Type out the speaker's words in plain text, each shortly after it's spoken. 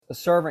A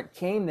servant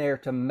came there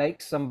to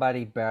make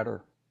somebody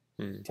better,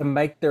 to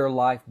make their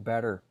life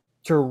better,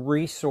 to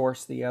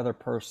resource the other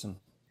person.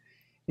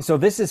 And so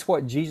this is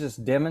what Jesus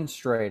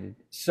demonstrated.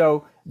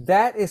 So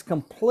that is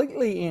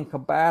completely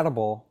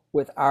incompatible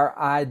with our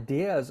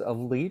ideas of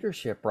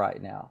leadership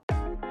right now.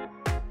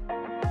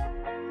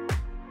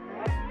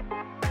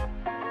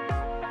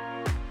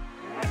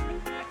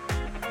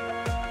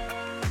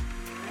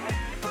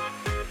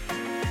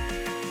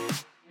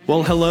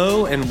 Well,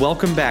 hello and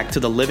welcome back to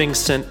the Living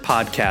Sent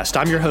podcast.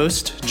 I'm your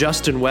host,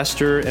 Justin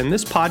Wester, and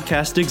this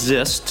podcast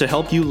exists to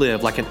help you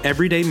live like an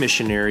everyday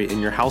missionary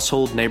in your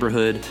household,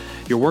 neighborhood,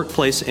 your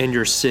workplace, and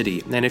your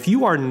city. And if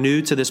you are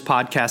new to this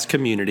podcast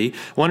community,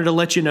 I wanted to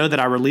let you know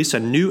that I release a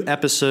new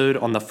episode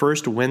on the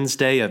first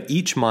Wednesday of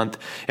each month.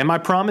 And my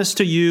promise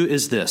to you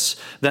is this,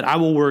 that I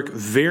will work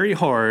very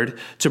hard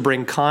to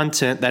bring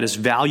content that is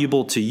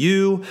valuable to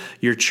you,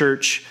 your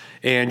church,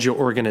 and your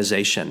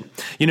organization.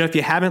 You know, if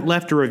you haven't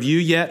left a review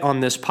yet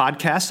on this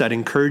podcast, I'd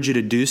encourage you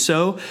to do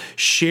so.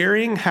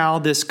 Sharing how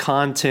this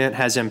content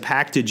has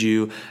impacted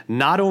you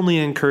not only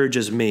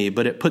encourages me,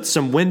 but it puts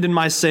some wind in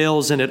my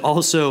sails, and it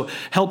also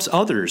helps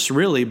others,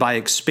 really, by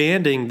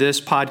expanding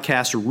this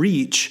podcast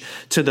reach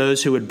to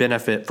those who would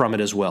benefit from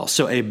it as well.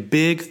 So a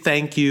big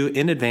thank you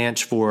in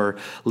advance for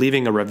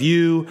leaving a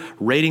review,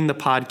 rating the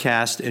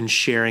podcast, and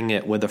sharing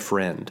it with a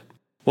friend.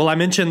 Well, I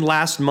mentioned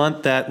last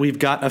month that we've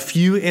got a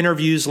few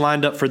interviews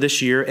lined up for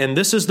this year, and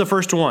this is the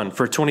first one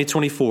for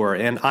 2024.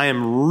 And I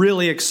am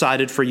really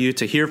excited for you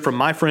to hear from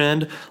my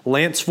friend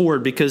Lance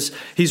Ford, because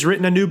he's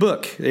written a new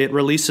book. It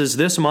releases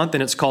this month,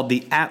 and it's called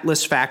The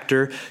Atlas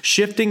Factor: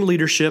 Shifting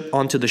Leadership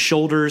Onto the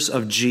Shoulders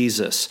of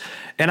Jesus.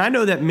 And I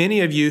know that many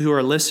of you who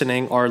are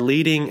listening are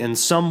leading in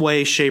some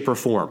way, shape, or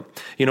form.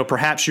 You know,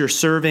 perhaps you're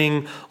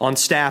serving on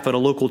staff at a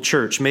local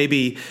church.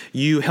 Maybe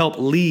you help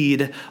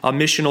lead a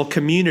missional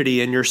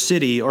community in your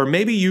city, or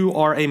maybe you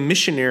are a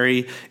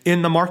missionary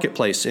in the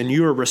marketplace and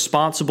you are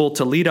responsible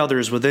to lead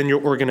others within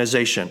your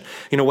organization.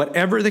 You know,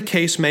 whatever the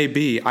case may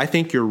be, I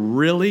think you're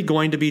really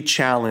going to be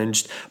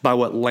challenged by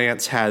what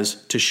Lance has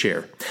to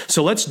share.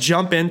 So let's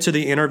jump into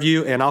the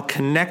interview, and I'll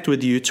connect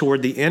with you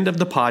toward the end of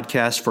the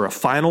podcast for a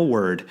final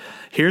word.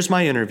 Here's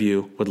my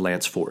interview with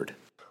Lance Ford.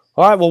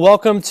 All right, well,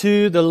 welcome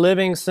to the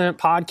Living Sent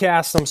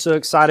podcast. I'm so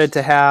excited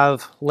to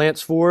have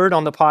Lance Ford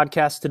on the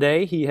podcast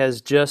today. He has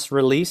just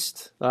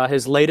released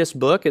his latest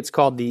book. It's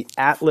called The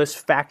Atlas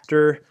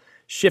Factor: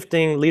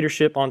 Shifting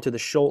Leadership Onto the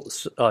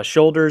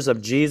Shoulders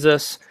of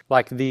Jesus.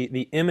 Like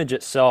the image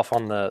itself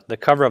on the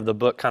cover of the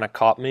book kind of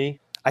caught me.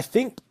 I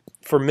think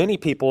for many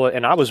people,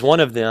 and I was one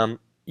of them,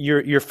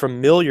 you're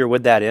familiar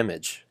with that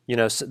image. You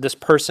know, this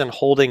person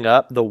holding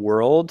up the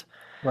world.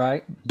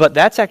 Right. But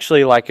that's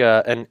actually like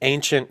an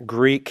ancient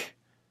Greek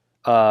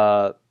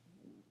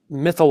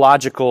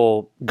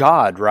mythological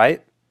god,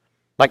 right?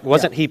 Like,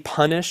 wasn't he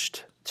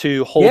punished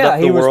to hold up the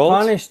world? Yeah, he was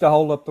punished to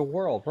hold up the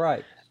world,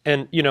 right.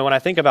 And, you know, when I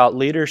think about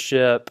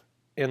leadership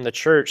in the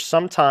church,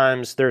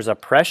 sometimes there's a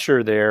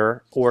pressure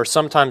there, or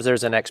sometimes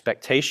there's an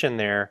expectation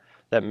there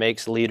that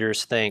makes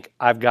leaders think,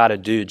 I've got to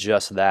do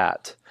just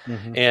that.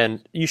 Mm-hmm.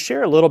 And you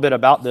share a little bit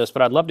about this,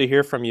 but I'd love to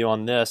hear from you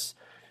on this.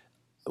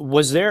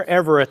 Was there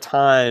ever a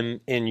time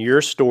in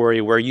your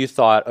story where you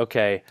thought,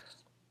 okay,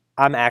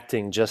 I'm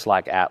acting just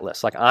like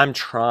Atlas, like I'm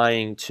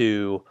trying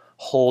to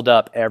hold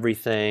up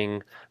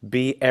everything,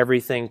 be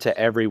everything to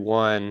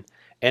everyone?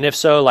 And if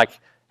so, like,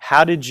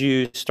 how did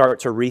you start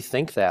to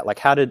rethink that? Like,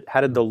 how did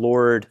the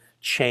Lord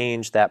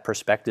change that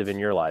perspective in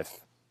your life?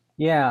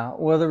 Yeah,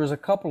 well, there was a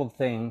couple of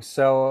things.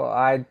 So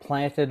I'd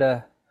led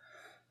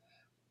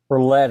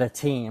a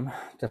team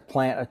to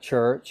plant a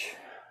church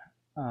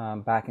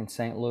back in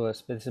St.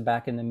 Louis, but this is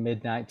back in the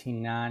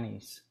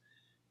mid-1990s,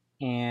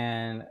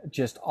 and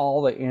just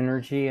all the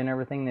energy and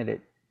everything that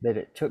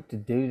it took to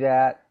do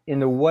that in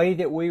the way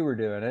that we were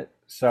doing it.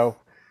 So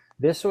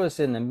this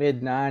was in the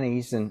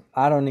mid-90s, and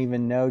I don't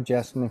even know,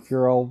 Justin, if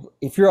you're old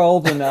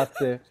enough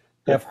to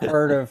have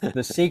heard of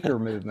the Seeker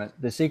movement,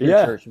 the Seeker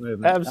Church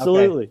movement.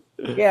 Absolutely.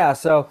 Okay. Yeah,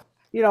 so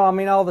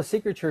all the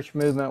Seeker Church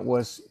movement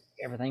was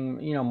everything,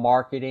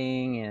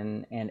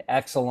 marketing and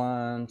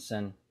excellence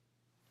and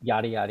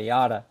yada, yada,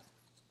 yada.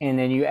 And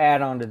then you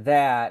add on to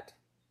that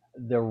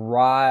the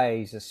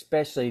rise,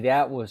 especially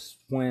that was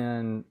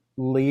when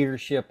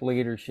leadership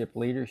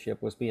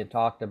was being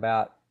talked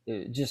about.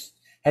 It just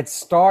had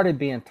started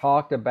being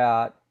talked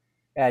about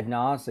ad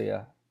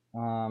nauseum.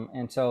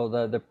 And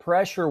so the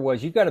pressure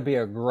was, you've got to be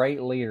a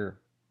great leader.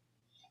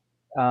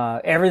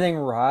 Everything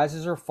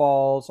rises or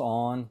falls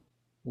on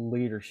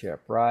leadership,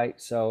 right?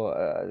 So,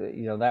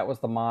 that was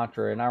the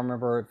mantra. And I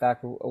remember, in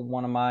fact,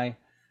 one of my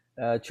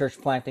church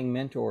planting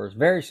mentors,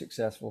 very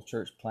successful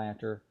church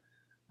planter.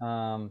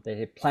 They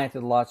had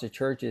planted lots of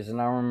churches.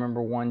 And I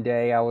remember one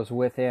day I was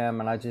with him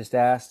and I just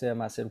asked him,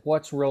 I said,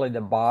 what's really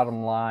the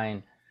bottom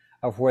line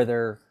of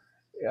whether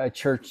a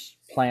church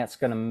plant's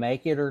going to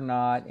make it or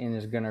not and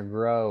is going to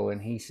grow?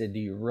 And he said, do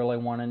you really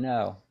want to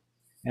know?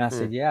 And I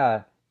said,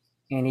 yeah.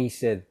 And he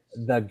said,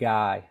 the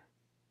guy.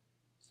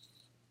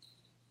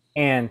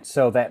 And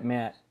so that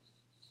meant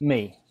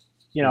me.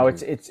 You know,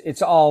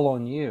 it's all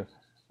on you,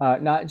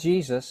 not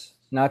Jesus.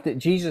 Not that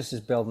Jesus is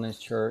building his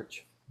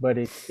church, but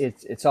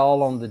it's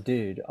all on the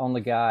dude, on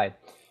the guy,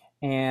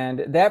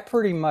 and that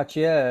pretty much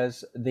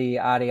is the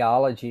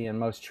ideology in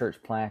most church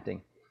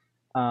planting.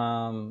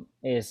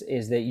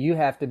 Is that you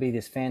have to be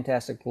this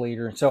fantastic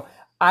leader. And so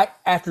I,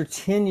 after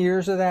 10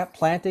 years of that,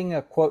 planting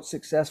a quote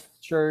successful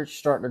church,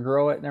 starting to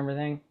grow it and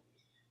everything,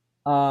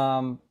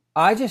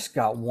 I just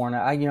got worn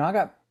out. I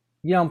got,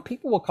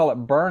 people will call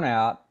it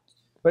burnout,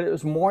 but it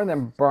was more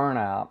than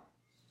burnout.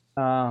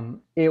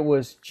 It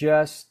was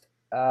just,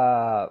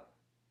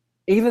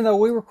 even though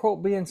we were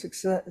quote being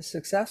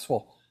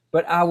successful,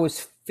 but I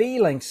was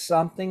feeling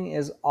something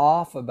is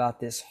off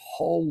about this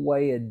whole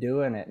way of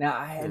doing it. Now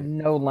I had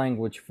no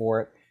language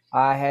for it.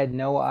 I had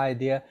no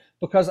idea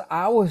because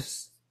I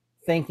was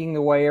thinking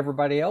the way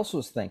everybody else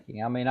was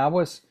thinking. I mean, I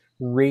was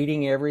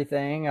reading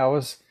everything.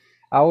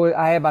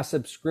 I had my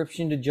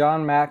subscription to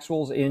John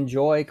Maxwell's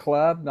Enjoy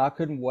Club. And I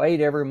couldn't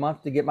wait every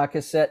month to get my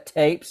cassette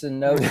tapes and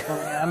notes from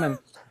him,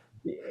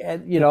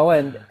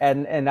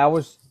 and I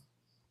was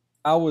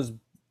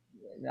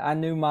I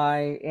knew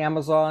my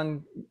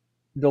Amazon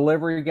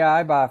delivery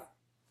guy by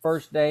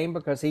first name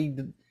because he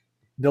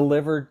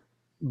delivered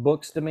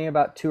books to me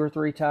about 2 or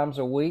 3 times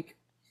a week.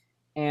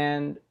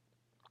 And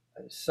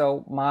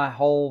so I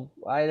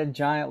had a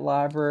giant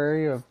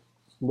library of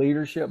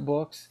leadership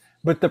books,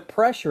 but the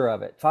pressure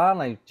of it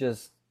finally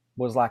just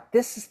was like,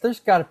 there's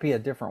got to be a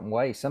different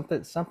way.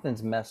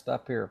 Something's messed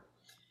up here.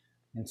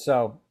 And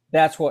so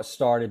that's what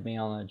started me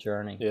on the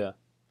journey. Yeah.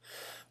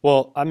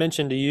 Well, I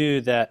mentioned to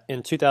you that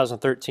in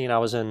 2013 I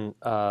was in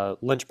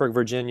Lynchburg,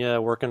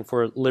 Virginia, working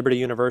for Liberty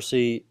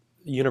University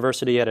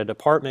at a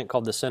department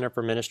called the Center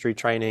for Ministry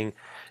Training,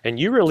 and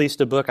you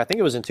released a book. I think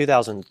it was in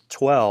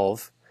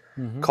 2012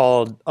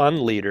 called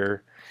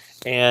Unleader,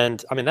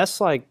 and I mean that's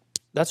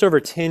over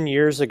 10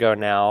 years ago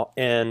now,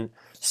 and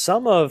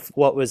some of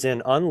what was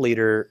in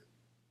Unleader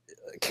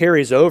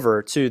carries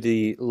over to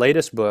the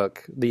latest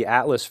book, The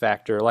Atlas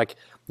Factor. Like,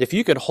 if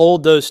you could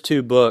hold those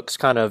two books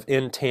kind of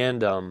in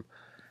tandem,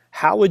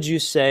 how would you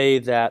say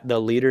that the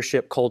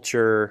leadership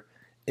culture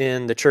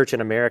in the church in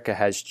America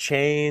has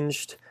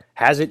changed?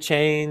 Has it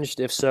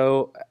changed? If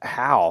so,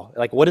 how?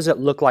 Like, what does it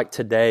look like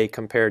today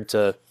compared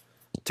to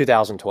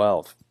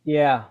 2012?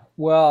 Yeah.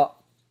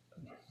 Well,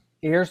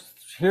 here's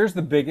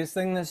the biggest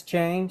thing that's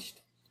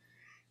changed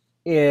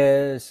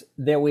is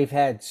that we've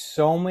had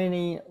so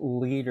many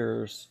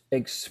leaders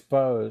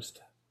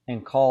exposed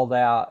and called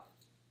out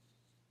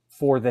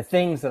for the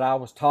things that I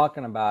was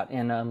talking about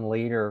in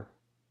Unleader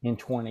in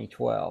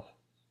 2012.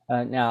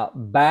 Now,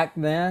 back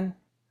then,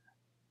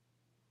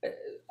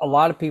 a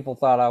lot of people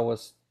thought I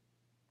was,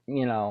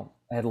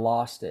 had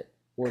lost it.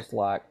 Was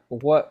like,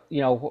 what,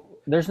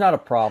 there's not a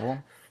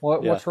problem.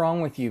 What's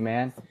wrong with you,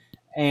 man?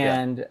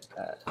 And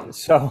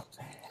so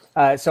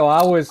I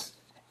was,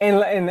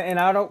 and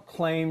I don't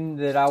claim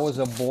that I was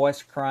a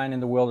voice crying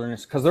in the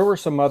wilderness, because there were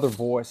some other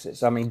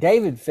voices. I mean,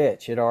 David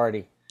Fitch had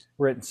already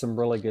written some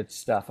really good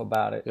stuff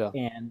about it,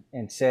 and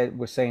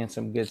was saying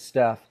some good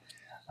stuff.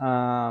 There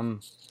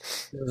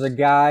was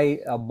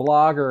a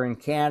blogger in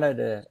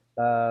Canada,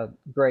 a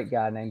great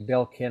guy named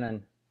Bill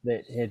Kinnan,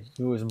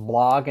 who was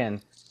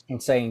blogging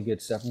and saying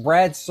good stuff.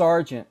 Brad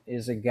Sargent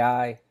is a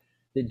guy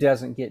that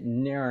doesn't get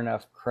near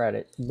enough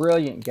credit.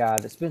 Brilliant guy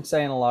that's been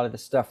saying a lot of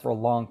this stuff for a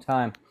long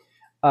time.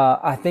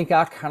 I think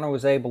I kind of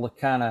was able to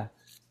kind of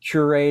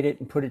curate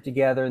it and put it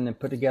together, and then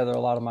put together a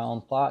lot of my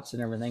own thoughts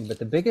and everything. But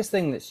the biggest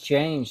thing that's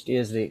changed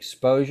is the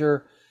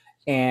exposure.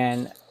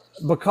 And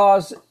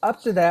because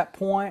up to that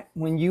point,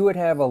 when you would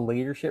have a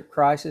leadership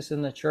crisis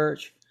in the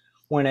church,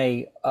 when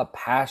a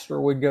pastor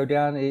would go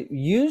down, it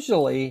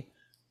usually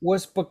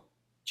was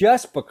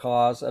just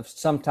because of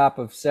some type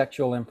of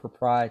sexual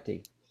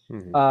impropriety.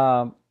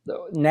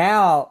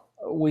 Now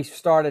we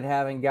started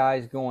having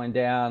guys going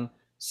down.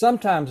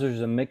 Sometimes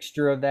there's a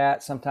mixture of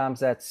that. Sometimes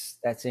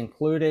that's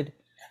included,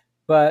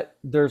 but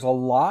there's a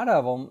lot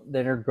of them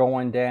that are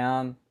going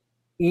down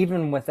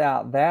even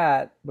without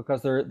that,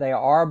 because they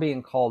are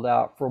being called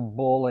out for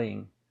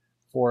bullying,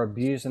 for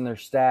abusing their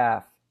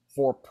staff,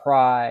 for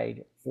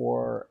pride,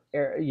 for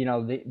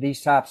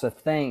these types of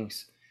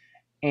things.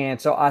 And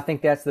so I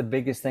think that's the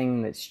biggest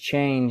thing that's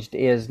changed,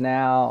 is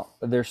now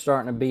there's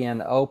starting to be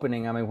an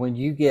opening. I mean, when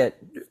you get,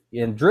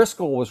 and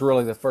Driscoll was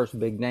really the first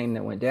big name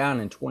that went down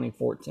in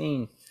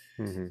 2014.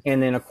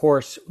 And then, of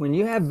course, when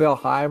you have Bill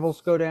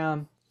Hybels go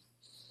down,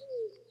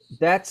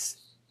 that's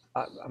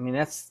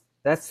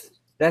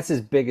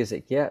as big as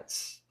it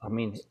gets. I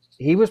mean,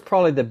 he was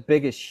probably the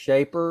biggest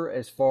shaper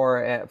as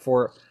far as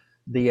for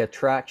the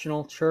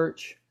attractional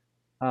church.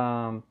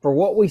 For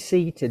what we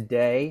see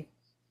today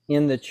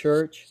in the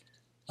church,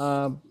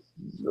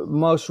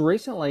 most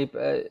recently,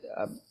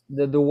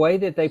 the way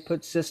that they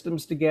put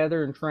systems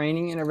together and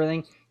training and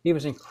everything, he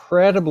was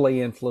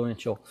incredibly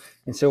influential.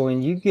 And so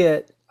when you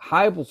get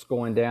Hybels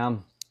going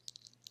down,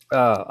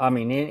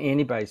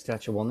 anybody's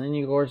touchable. And then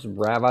you, of course,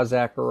 Rabbi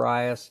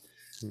Zacharias.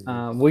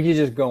 We could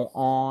just go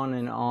on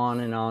and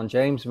on and on.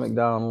 James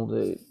McDonald,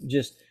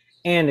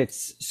 and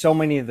it's so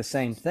many of the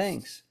same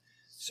things.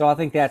 So I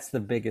think that's the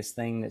biggest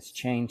thing that's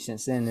changed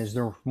since then, is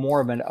there's more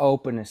of an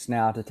openness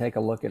now to take a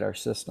look at our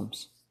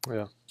systems.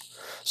 Yeah.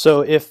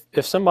 So if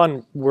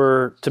someone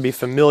were to be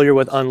familiar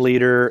with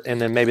Unleader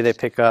and then maybe they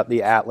pick up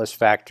the Atlas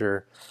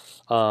Factor,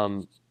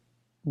 um,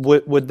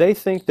 would they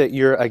think that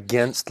you're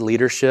against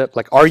leadership?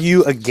 Like, are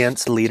you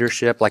against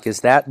leadership? Like, is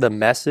that the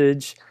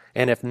message?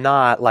 And if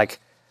not, like,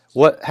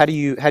 what? How do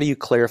you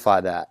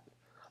clarify that?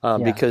 Yeah.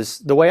 Because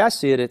the way I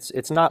see it,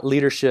 it's not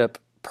leadership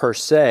per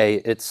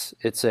se.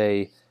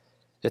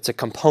 It's a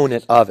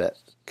component of it.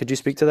 Could you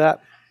speak to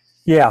that?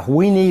 Yeah,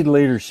 we need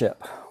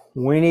leadership.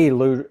 We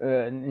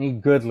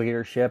need good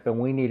leadership, and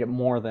we need it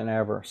more than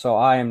ever. So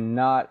I am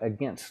not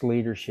against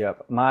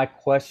leadership. My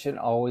question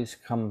always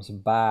comes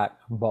back,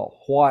 but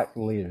what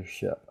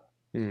leadership?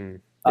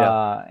 Mm,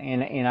 yeah.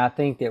 And I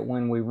think that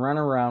when we run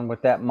around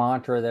with that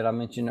mantra that I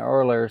mentioned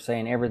earlier,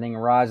 saying everything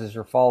rises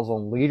or falls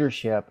on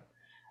leadership,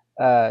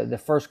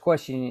 the first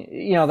question,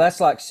 that's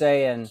like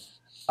saying,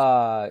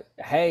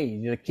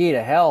 "Hey, the key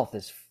to health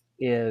is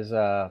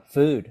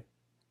food."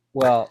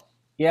 Well,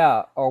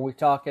 yeah. Are we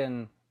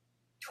talking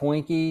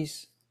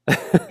Twinkies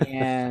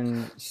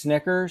and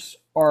Snickers,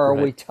 or are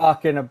we Right.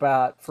 talking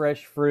about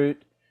fresh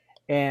fruit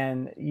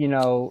and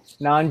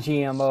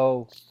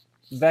non-GMO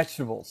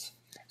vegetables?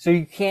 So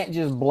you can't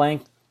just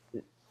blank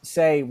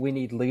say we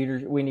need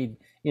leaders, we need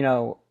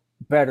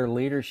better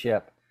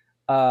leadership.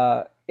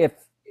 If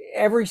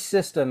every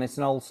system, it's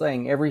an old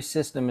saying, every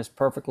system is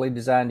perfectly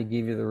designed to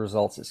give you the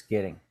results it's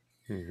getting.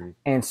 Hmm.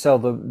 And so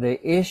the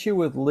issue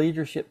with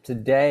leadership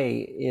today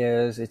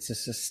is it's a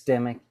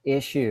systemic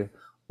issue.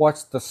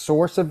 What's the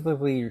source of the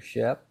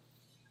leadership?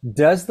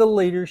 Does the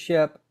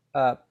leadership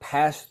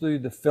pass through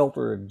the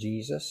filter of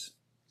Jesus?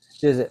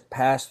 Does it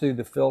pass through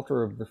the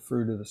filter of the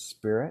fruit of the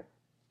Spirit?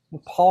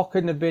 Well, Paul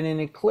couldn't have been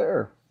any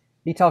clearer.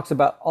 He talks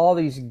about all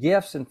these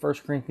gifts in 1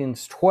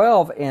 Corinthians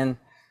 12, and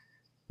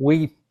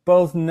we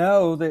both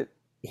know that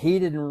he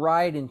didn't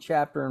write in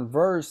chapter and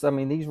verse. I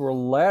mean, these were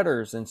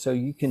letters, and so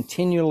you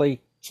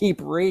continually keep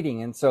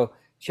reading. And so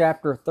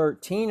chapter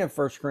 13 of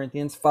 1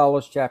 Corinthians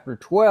follows chapter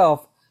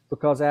 12,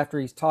 because after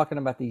he's talking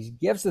about these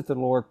gifts that the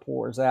Lord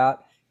pours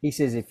out, he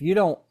says, if you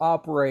don't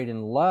operate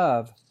in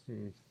love,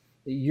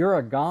 you're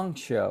a gong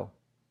show.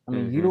 I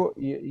mean, Hmm.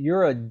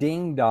 you're a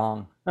ding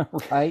dong,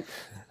 right?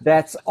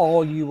 That's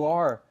all you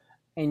are.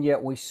 And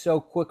yet we so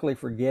quickly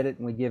forget it,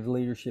 and we give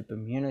leadership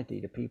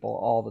immunity to people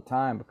all the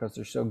time because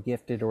they're so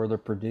gifted or they're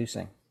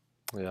producing.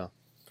 Yeah.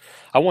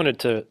 I wanted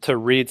to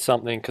read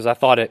something because I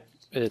thought it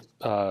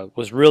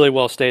was really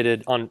well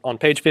stated on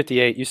page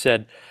 58. You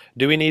said,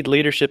 "Do we need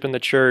leadership in the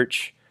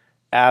church?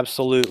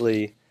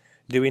 Absolutely.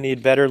 Do we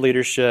need better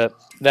leadership?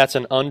 That's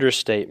an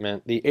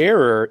understatement. The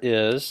error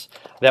is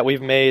that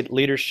we've made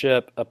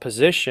leadership a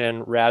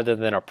position rather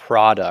than a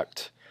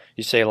product."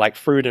 You say, like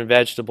fruit and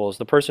vegetables.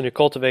 The person who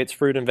cultivates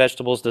fruit and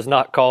vegetables does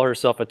not call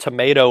herself a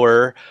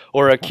tomatoer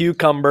or a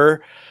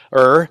cucumber,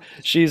 or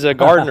she's a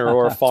gardener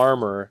or a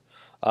farmer.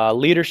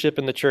 Leadership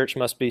in the church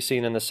must be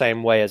seen in the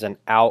same way as an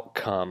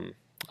outcome.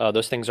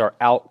 Those things are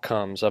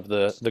outcomes of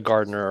the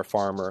gardener or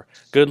farmer.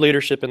 Good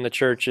leadership in the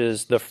church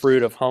is the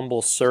fruit of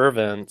humble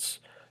servants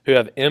who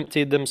have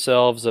emptied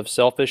themselves of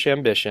selfish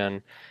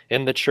ambition.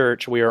 In the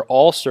church, we are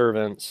all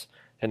servants,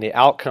 and the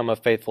outcome of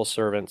faithful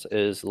servants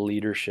is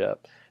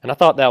leadership. And I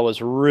thought that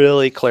was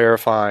really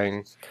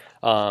clarifying.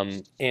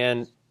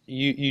 And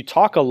you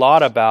talk a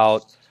lot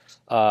about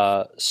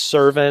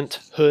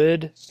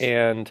servanthood,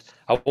 and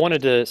I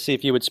wanted to see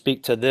if you would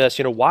speak to this.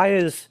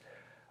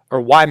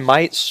 Why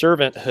might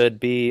servanthood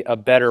be a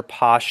better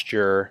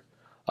posture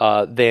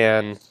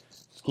than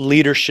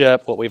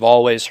leadership, what we've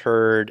always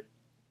heard,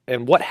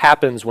 and what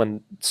happens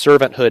when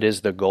servanthood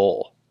is the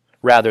goal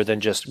rather than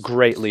just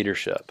great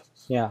leadership?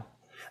 Yeah.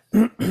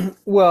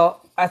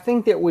 Well, I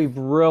think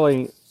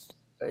that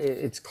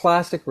it's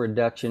classic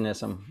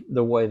reductionism,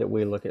 the way that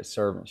we look at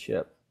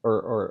servantship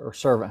or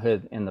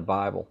servanthood in the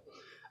Bible.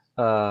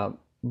 Uh,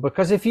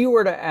 because if you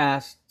were to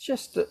ask,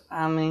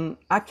 I mean,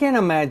 I can't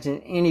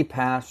imagine any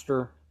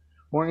pastor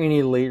or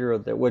any leader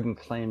that wouldn't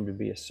claim to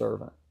be a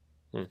servant.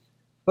 Hmm.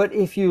 But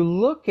if you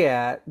look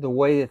at the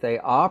way that they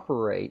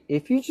operate,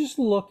 if you just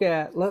look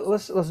at,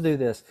 let's do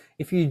this.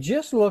 If you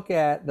just look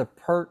at the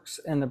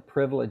perks and the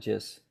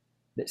privileges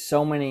that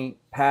so many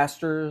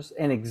pastors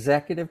and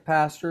executive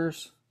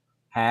pastors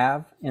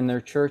have in their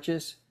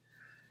churches,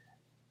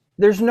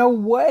 there's no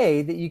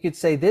way that you could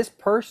say this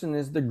person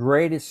is the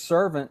greatest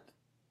servant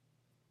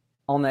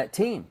on that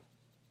team,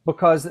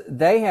 because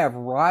they have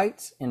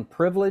rights and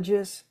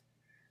privileges.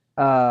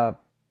 Uh,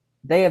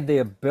 they have the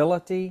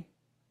ability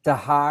to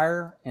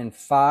hire and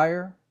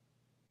fire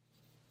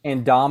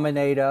and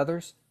dominate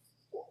others.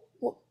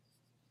 Well,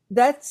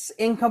 that's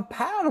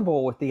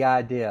incompatible with the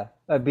idea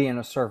of being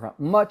a servant,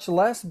 much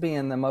less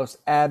being the most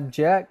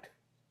abject,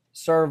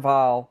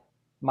 servile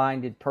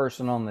minded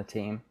person on the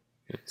team.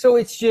 So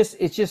it's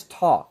just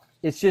talk.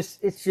 It's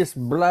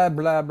just blah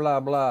blah blah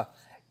blah.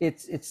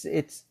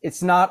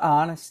 It's not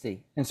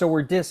honesty, and so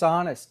we're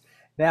dishonest.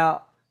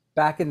 Now,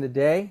 back in the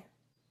day,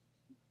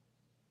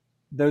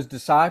 those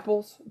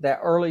disciples, that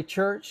early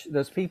church,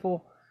 those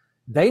people,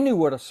 They knew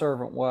what a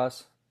servant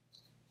was,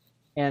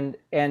 and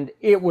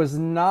it was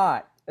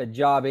not a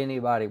job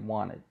anybody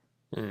wanted.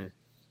 Mm.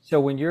 So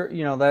when you're,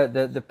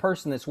 the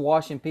person that's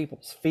washing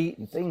people's feet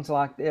and things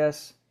like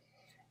this,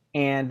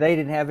 and they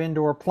didn't have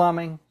indoor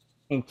plumbing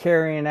and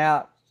carrying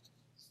out,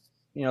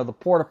 the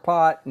porta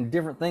pot and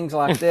different things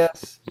like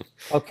this,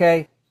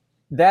 okay,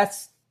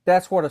 that's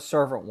what a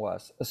servant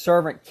was. A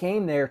servant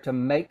came there to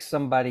make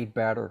somebody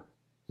better,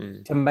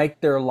 Mm. to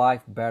make their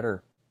life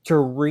better, to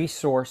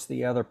resource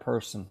the other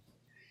person.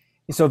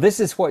 And so this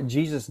is what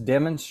Jesus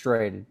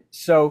demonstrated.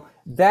 So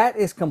that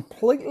is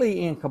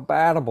completely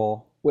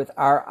incompatible with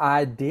our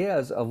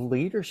ideas of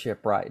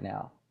leadership right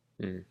now.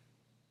 Mm.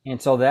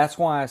 And so that's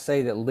why I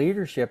say that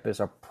leadership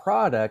is a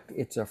product,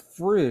 it's a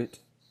fruit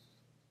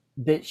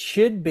that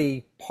should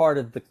be part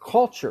of the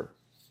culture.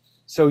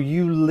 So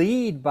you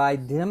lead by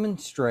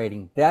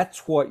demonstrating.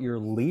 That's what your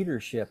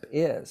leadership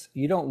is.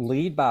 You don't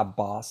lead by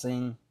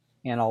bossing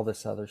and all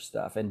this other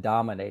stuff and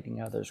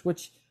dominating others,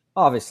 which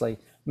obviously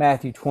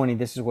Matthew 20,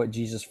 this is what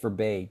Jesus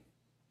forbade.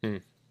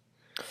 Mm.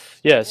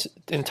 Yes,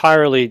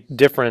 entirely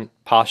different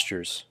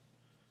postures.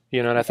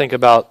 And I think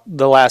about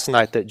the last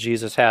night that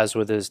Jesus has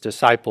with his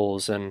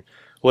disciples, and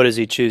what does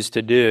he choose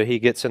to do? He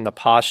gets in the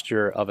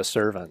posture of a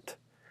servant.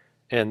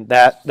 And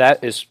that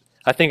is,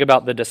 I think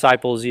about the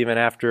disciples even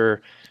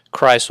after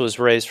Christ was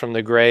raised from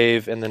the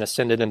grave and then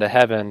ascended into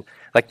heaven.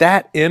 Like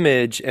that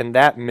image and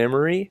that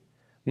memory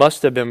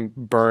must have been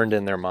burned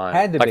in their mind,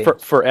 Had to like be.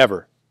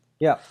 forever.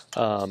 Yeah.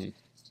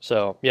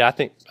 So yeah, I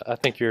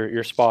think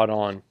you're spot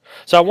on.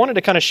 So I wanted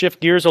to kind of shift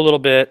gears a little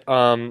bit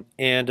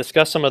and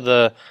discuss some of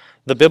the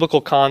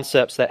biblical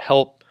concepts that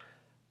help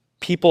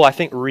people, I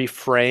think,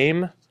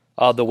 reframe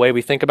the way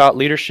we think about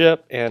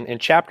leadership. And in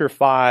chapter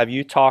 5,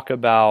 you talk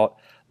about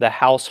the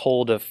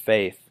household of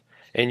faith,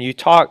 and you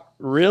talk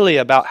really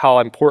about how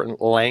important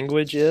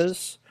language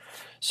is.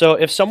 So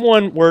if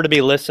someone were to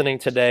be listening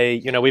today,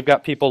 we've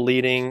got people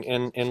leading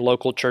in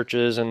local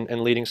churches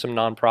and leading some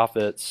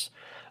nonprofits.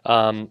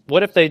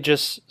 What if they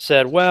just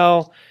said,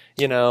 well,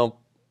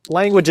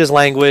 language is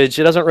language.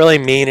 It doesn't really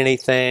mean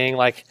anything.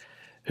 Like,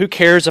 who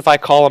cares if I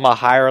call them a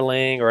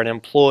hireling or an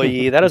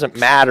employee? That doesn't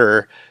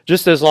matter,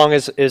 just as long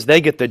as they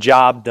get the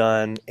job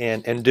done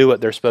and do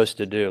what they're supposed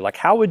to do. Like,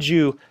 how would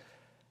you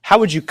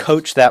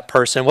coach that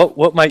person?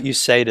 What might you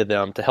say to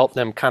them to help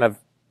them kind of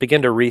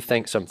begin to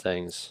rethink some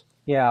things?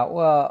 Yeah,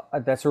 well,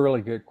 that's a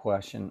really good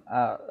question.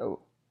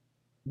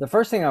 The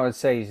first thing I would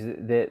say is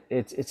that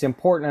it's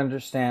important to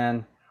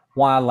understand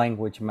why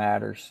language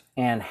matters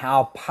and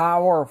how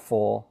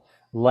powerful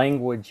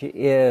language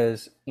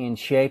is in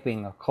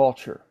shaping a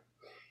culture.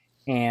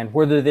 And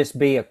whether this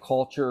be a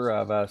culture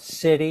of a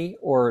city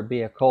or it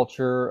be a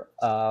culture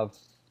of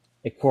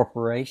a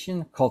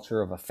corporation,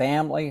 culture of a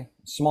family,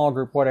 small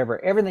group,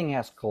 whatever, everything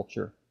has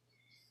culture.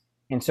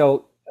 And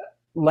so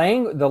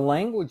the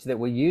language that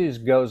we use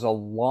goes a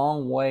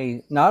long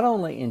way, not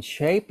only in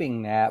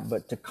shaping that,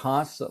 but to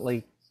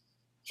constantly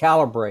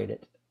calibrate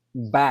it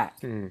back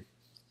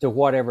to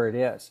whatever it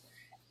is.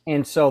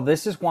 And so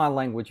this is why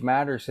language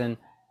matters. And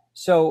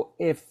so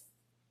if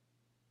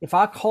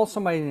I call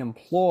somebody an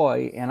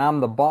employee and I'm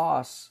the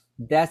boss,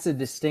 that's a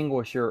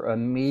distinguisher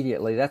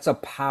immediately. That's a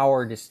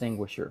power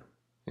distinguisher.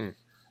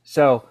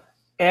 So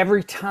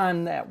every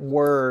time that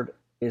word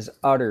is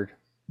uttered,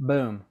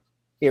 boom,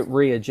 it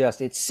readjusts.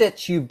 It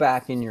sets you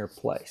back in your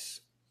place.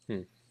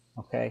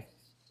 Okay?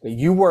 But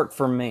you work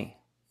for me.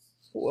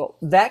 Well,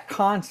 that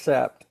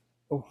concept,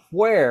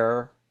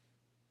 where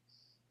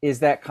is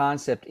that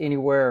concept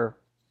anywhere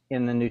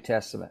in the New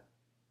Testament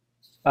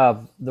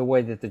of the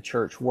way that the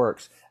church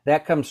works?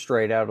 That comes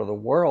straight out of the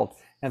world.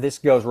 Now, this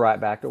goes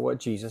right back to what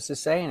Jesus is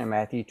saying in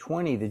Matthew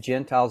 20. The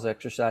Gentiles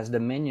exercise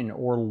dominion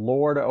or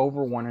lord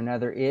over one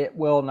another. It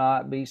will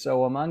not be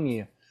so among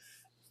you.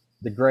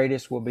 The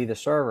greatest will be the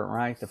servant,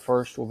 right?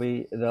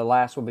 The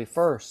last will be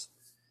first.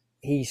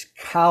 He's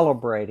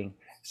calibrating.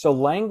 So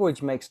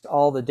language makes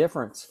all the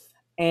difference.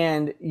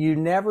 And you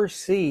never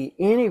see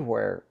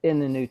anywhere in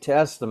the New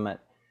Testament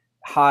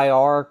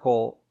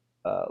hierarchical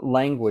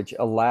language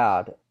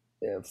allowed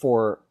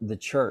for the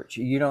church.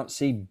 You don't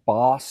see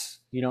boss,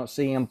 you don't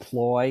see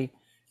employee,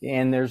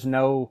 and there's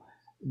no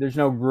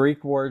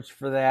Greek words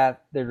for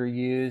that are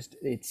used.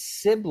 It's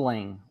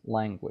sibling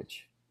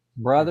language,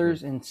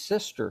 brothers and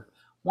sister.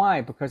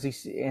 Why? Because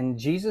and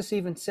Jesus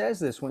even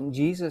says this when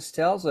Jesus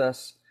tells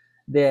us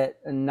that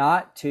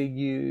not to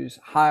use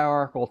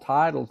hierarchical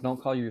titles. Don't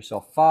call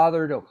yourself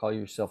father, don't call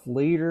yourself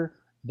leader,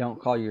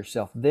 don't call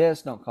yourself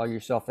this, don't call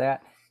yourself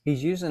that.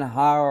 He's using a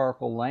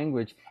hierarchical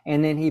language,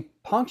 and then he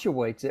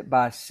punctuates it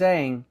by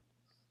saying,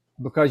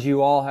 because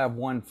you all have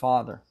one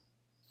father.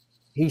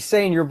 He's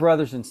saying you're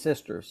brothers and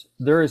sisters.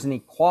 There is an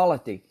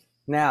equality.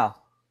 Now,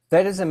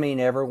 that doesn't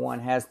mean everyone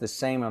has the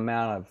same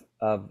amount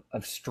of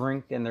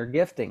strength in their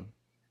gifting.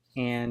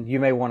 And you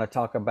may want to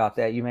talk about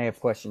that. You may have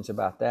questions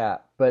about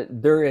that.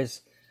 But there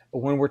is,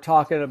 when we're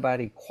talking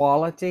about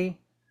equality,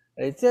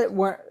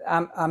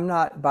 I'm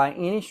not by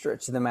any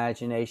stretch of the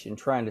imagination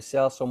trying to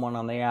sell someone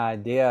on the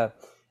idea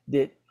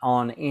that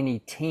on any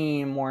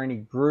team or any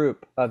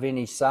group of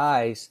any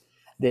size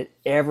that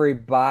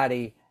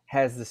everybody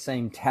has the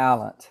same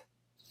talent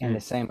and the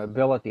Mm. same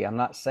ability. I'm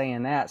not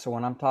saying that. So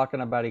when I'm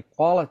talking about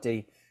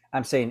equality,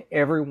 I'm saying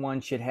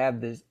everyone should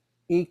have this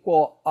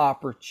equal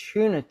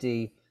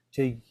opportunity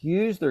to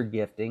use their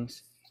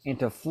giftings and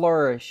to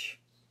flourish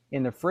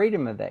in the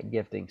freedom of that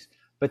giftings.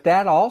 But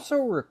that also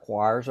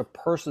requires a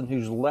person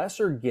who's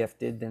lesser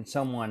gifted than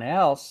someone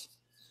else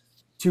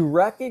to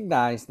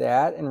recognize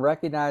that and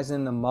recognize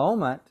in the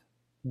moment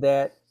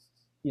that,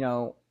 you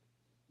know,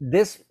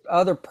 this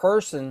other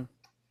person,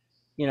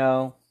 you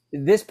know,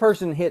 this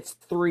person hits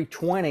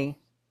 320,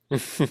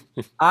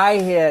 I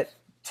hit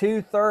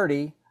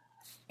 230,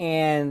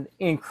 and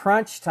in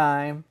crunch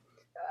time,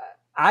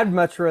 I'd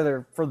much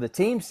rather, for the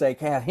team's sake,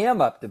 have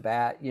him up to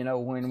bat, you know,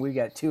 when we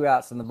got two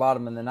outs in the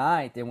bottom of the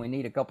ninth and we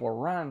need a couple of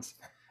runs.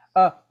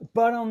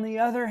 But on the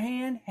other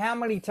hand, how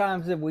many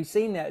times have we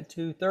seen that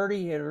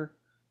 230 hitter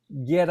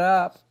get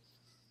up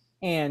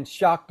and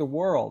shock the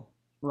world,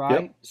 Yep.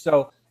 right?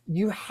 So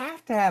you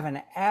have to have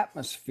an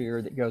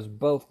atmosphere that goes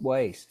both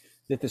ways,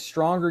 that the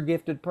stronger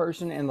gifted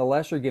person and the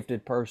lesser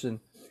gifted person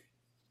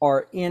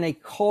are in a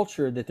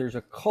culture, that there's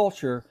a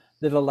culture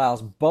that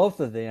allows both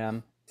of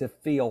them to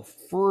feel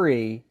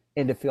free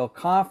and to feel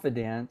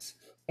confidence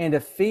and to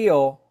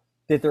feel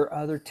that their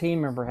other team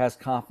member has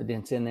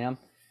confidence in them,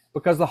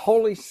 because the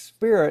Holy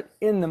Spirit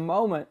in the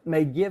moment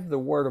may give the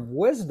word of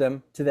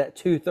wisdom to that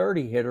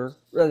 230 hitter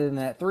rather than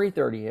that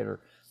 330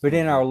 hitter. But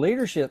in Mhm. our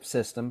leadership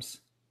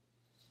systems,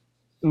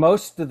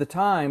 most of the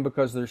time,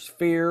 because there's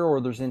fear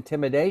or there's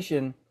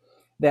intimidation,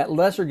 that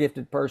lesser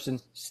gifted person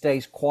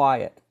stays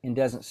quiet and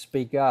doesn't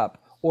speak up,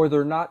 or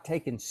they're not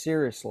taken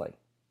seriously.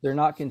 They're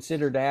not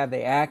considered to have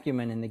the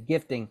acumen and the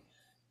gifting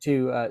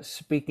to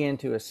speak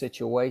into a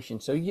situation.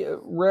 So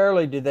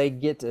rarely do they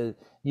get to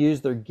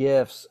use their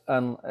gifts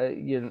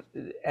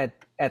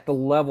at the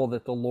level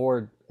that the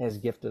Lord has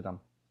gifted them.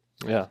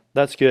 Yeah,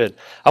 that's good.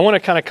 I want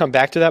to kind of come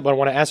back to that, but I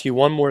want to ask you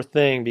one more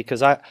thing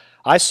because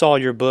I saw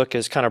your book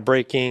as kind of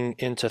breaking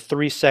into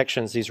three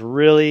sections, these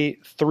really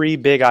three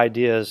big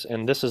ideas,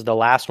 and this is the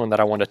last one that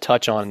I want to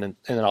touch on, and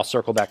then I'll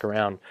circle back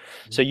around.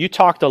 So you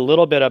talked a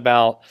little bit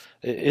about,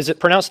 is it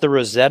pronounced the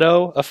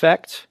Rossetto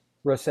effect?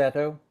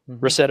 Rossetto.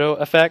 Mm-hmm.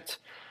 Rossetto effect.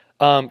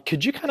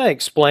 Could you kind of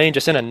explain,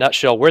 just in a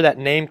nutshell, where that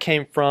name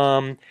came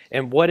from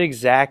and what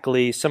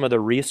exactly some of the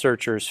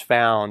researchers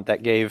found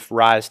that gave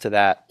rise to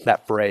that Yeah.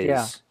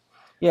 phrase?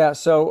 Yeah.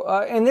 So,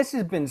 and this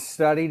has been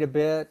studied a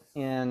bit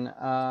in,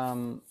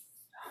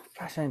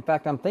 gosh, in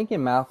fact, I'm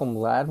thinking Malcolm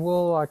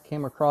Gladwell. I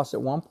came across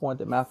at one point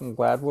that Malcolm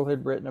Gladwell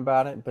had written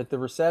about it. But the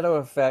Rossetto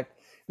effect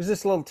was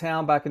this little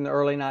town back in the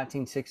early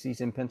 1960s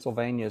in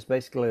Pennsylvania. It's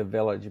basically a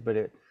village,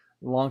 but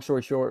long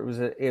story short,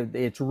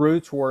 its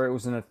roots were, it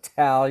was an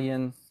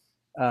Italian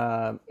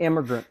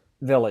immigrant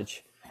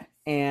village,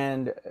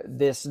 and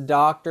this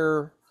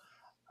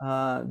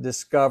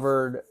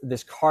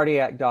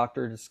cardiac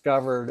doctor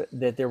discovered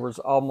that there was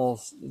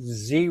almost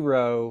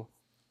zero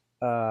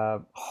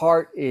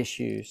heart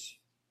issues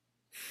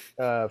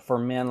for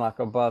men like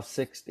above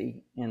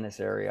 60 in this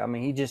area. I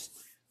mean, he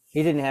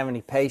didn't have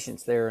any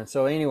patients there, and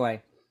so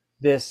anyway,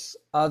 this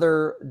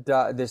other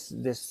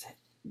this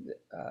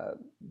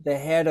the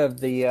head of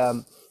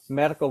the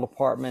medical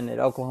department at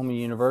Oklahoma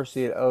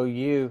University at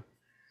OU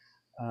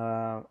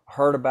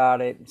heard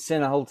about it,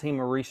 sent a whole team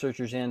of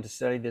researchers in to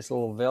study this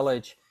little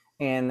village,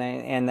 and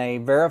they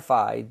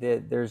verified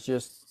that there's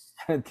just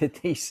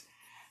that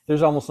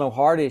there's almost no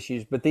heart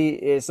issues. But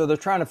so they're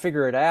trying to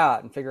figure it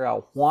out and figure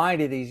out, why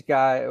do these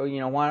guys,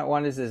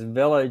 why does this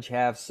village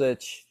have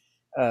such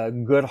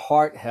good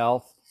heart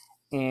health?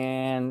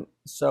 And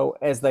so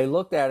as they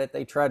looked at it,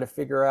 they tried to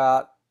figure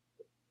out,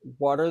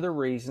 what are the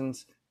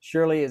reasons?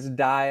 Surely it's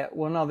diet.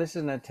 Well, no, this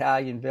is an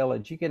Italian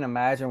village. You can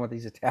imagine what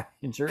these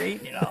Italians are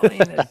eating. I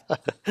mean, it's,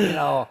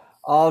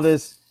 all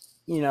this,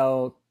 you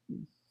know,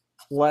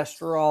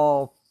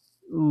 cholesterol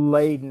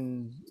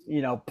laden,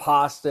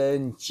 pasta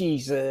and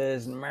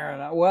cheeses and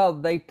marinara. Well,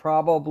 they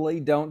probably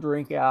don't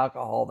drink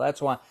alcohol.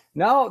 That's why.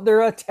 No,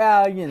 they're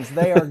Italians.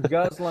 They are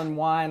guzzling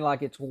wine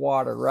like it's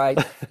water, right?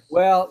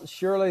 Well,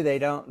 surely they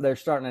don't. They're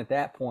starting at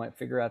that point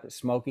figure out that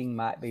smoking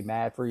might be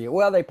bad for you.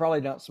 Well, they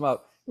probably don't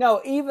smoke.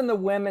 No, even the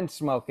women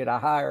smoke at a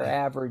higher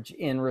average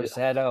in Yeah.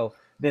 Rossetto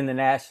than the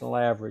national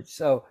average.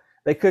 So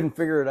they couldn't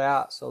figure it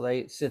out. So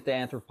they sent the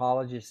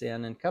anthropologists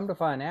in, and come to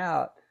find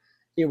out,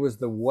 it was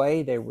the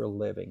way they were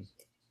living.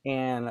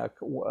 And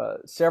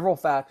several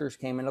factors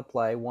came into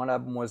play. One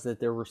of them was that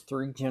there was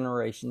three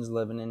generations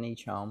living in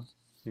each home,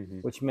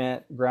 Mhm. which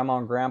meant grandma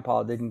and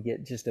grandpa didn't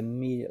get just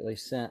immediately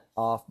sent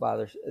off by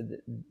their.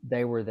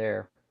 They were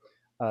there.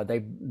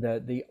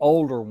 The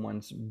older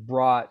ones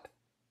brought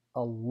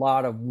a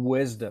lot of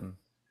wisdom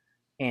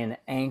and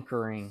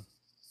anchoring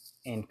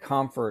and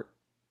comfort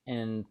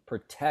and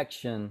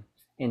protection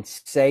and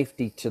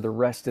safety to the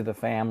rest of the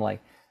family.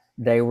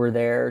 They were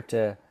there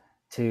to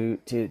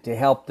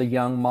help the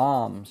young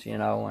moms,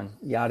 and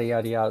yada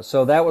yada yada.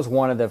 So that was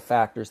one of the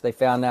factors. They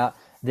found out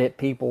that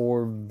people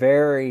were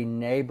very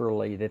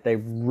neighborly, that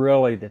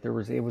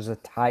it was a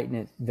tight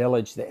knit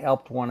village that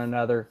helped one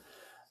another.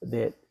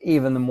 that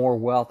even the more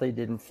wealthy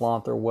didn't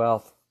flaunt their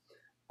wealth,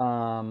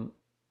 um,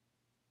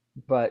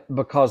 but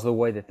because of the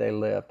way that they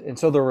lived. And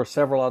so there were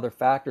several other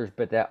factors,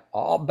 but that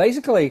all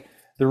basically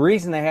the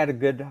reason they had a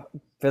good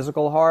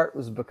physical heart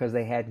was because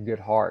they had good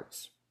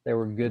hearts. They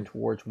were good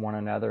towards one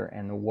another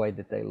and the way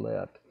that they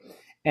lived.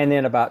 And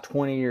then about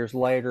 20 years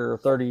later or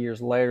 30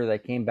 years later, they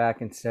came back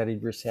and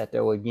studied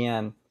Rossetto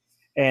again.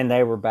 And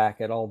they were back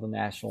at all the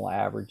national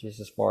averages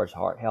as far as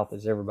heart health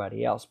as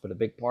everybody else. But a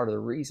big part of the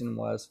reason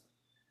was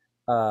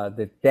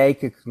that they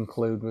could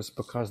conclude was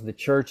because the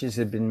churches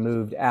had been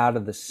moved out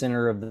of the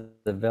center of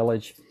the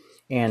village,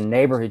 and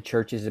neighborhood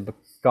churches had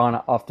gone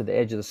off to the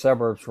edge of the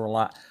suburbs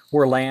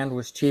where land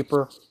was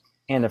cheaper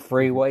and the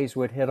freeways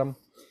would hit them.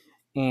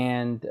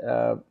 And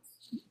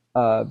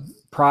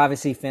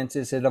privacy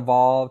fences had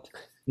evolved.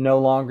 No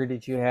longer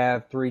did you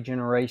have three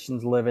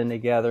generations living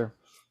together,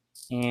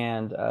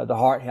 and the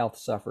heart health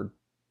suffered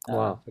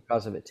Wow.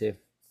 because of it too.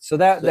 So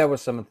that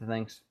was some of the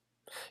things.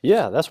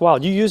 Yeah, that's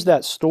wild. You use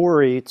that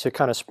story to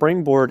kind of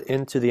springboard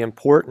into the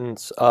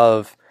importance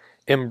of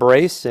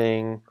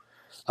embracing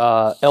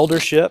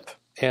eldership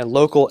and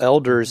local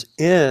elders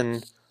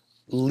in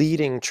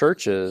leading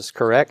churches,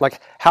 correct? Like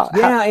how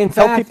Yeah,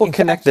 help people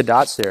connect the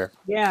dots there.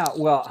 yeah.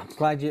 Well, I'm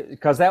glad you,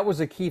 because that was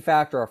a key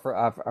factor.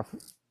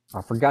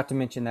 I forgot to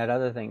mention that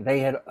other thing. They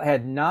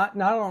had not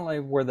only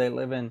were they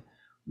living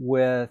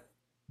with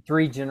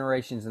three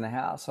generations in the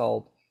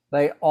household,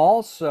 they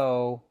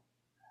also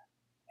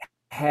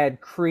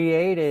had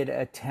created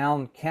a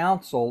town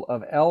council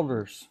of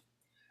elders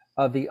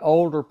of the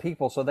older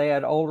people. So they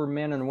had older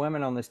men and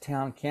women on this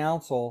town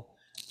council,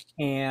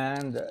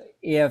 and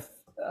if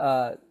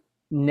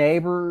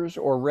neighbors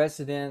or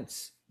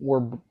residents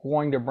were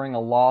going to bring a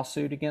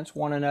lawsuit against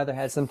one another,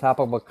 had some type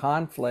of a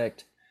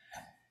conflict,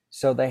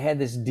 so they had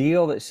this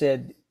deal that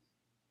said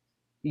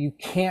you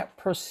can't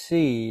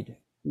proceed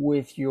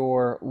with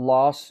your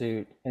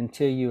lawsuit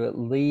until you at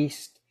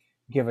least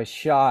give a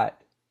shot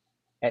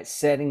at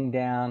sitting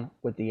down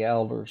with the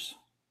elders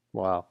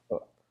Wow.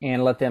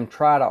 and let them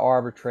try to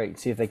arbitrate and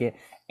see if they can.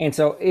 And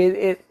so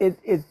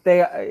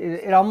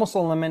it almost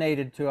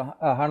eliminated to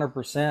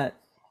 100%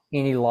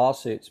 any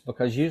lawsuits,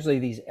 because usually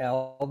these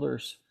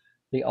elders,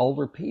 the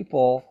older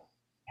people,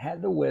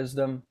 had the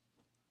wisdom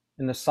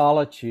and the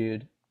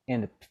solitude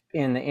and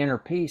the inner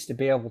peace to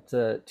be able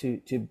to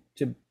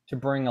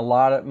bring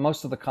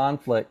most of the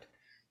conflict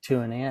to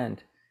an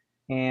end.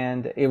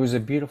 And it was a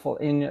beautiful.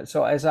 And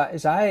so as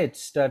I had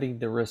studied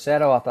the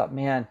Rossetto, I thought,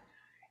 man,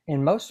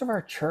 in most of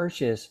our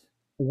churches,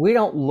 we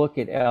don't look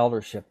at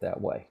eldership that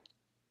way.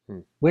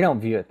 We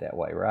don't view it that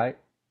way, right?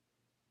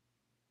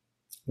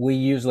 We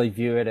usually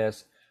view it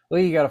as, well,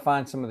 you got to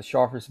find some of the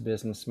sharpest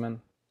businessmen,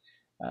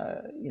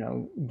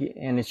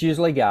 and it's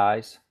usually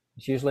guys,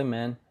 it's usually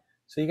men.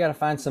 So you got to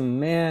find some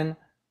men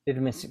that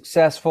have been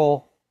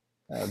successful,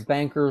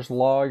 bankers,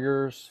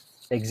 lawyers,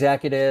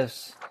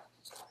 executives,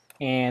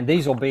 and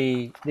these will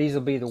be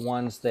the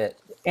ones that.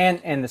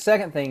 And the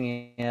second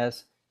thing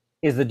is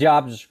the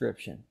job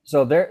description.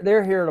 So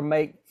they're here to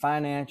make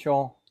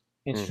financial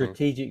and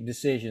strategic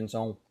decisions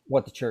on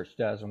what the church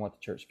does and what the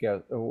church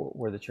goes, or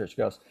where the church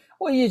goes.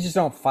 Well, you just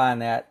don't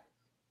find that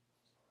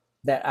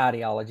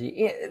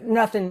ideology,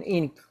 nothing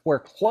anywhere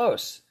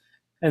close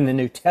in the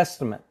New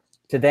Testament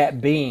to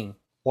that being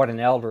what an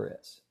elder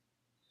is.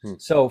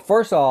 So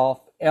first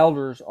off,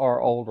 elders are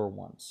older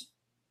ones.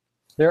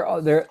 They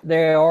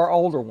are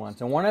older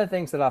ones, and one of the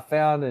things that I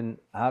found, and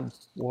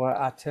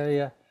I tell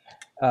you,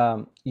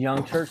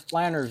 young church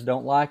planners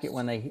don't like it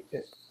when they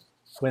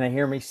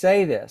hear me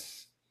say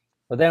this,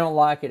 but they don't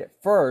like it at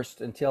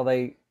first until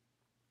they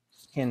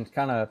can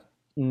kind of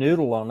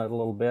noodle on it a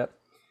little bit.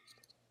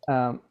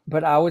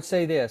 But I would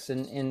say this,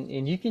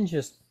 and you can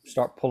just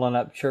start pulling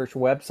up church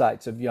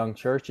websites of young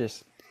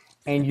churches,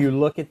 and you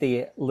look at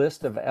the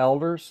list of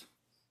elders.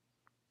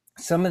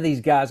 Some of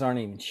these guys aren't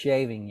even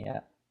shaving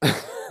yet.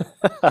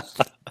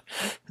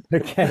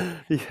 Okay,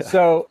 yeah.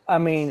 So I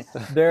mean,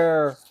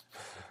 they're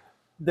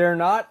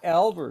not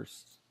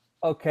elders.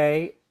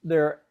 Okay,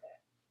 they're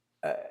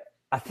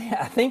I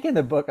think in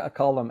the book I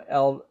call them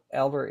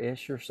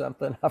elder-ish or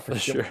something. I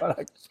forget Sure.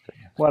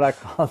 what I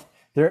call them.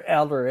 They're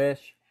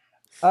elder-ish.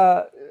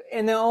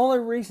 And the only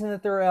reason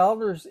that they're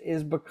elders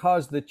is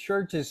because the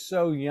church is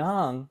so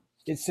young.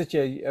 It's such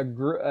a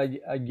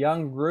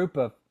young group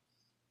of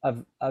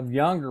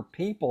younger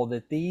people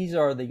that these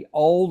are the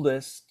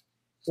oldest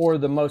or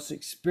the most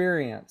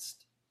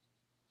experienced,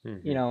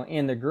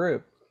 in the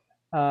group.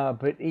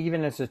 But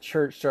even as the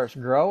church starts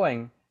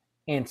growing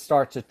and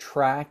starts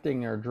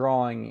attracting or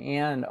drawing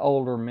in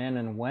older men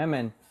and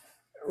women,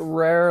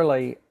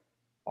 rarely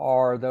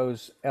are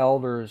those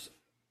elders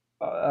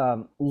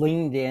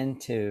leaned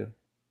into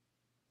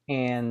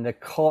and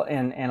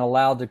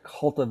allowed to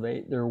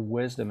cultivate their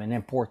wisdom and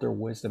import their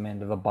wisdom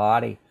into the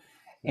body.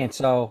 And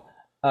so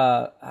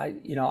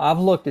I've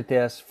looked at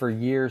this for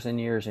years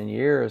and years and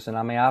years, and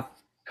I mean, I've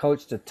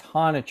coached a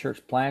ton of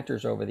church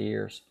planters over the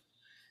years,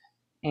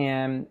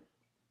 and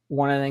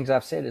one of the things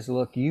I've said is,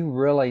 look, you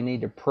really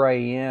need to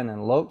pray in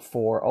and look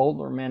for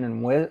older men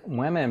and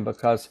women,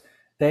 because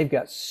they've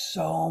got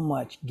so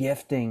much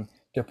gifting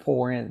to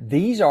pour in.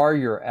 These are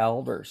your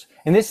elders.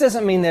 And this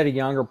doesn't mean that a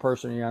younger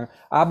person or younger.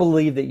 I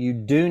believe that you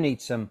do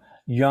need some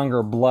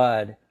younger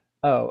blood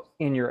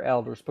in your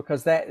elders,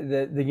 because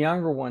the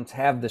younger ones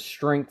have the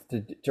strength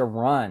to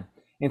run.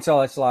 And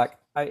so it's like,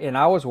 and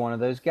I was one of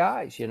those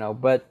guys,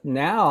 but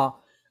now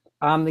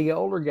I'm the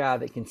older guy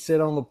that can sit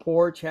on the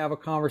porch, have a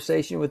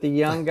conversation with the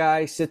young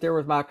guy, sit there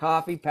with my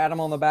coffee, pat him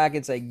on the back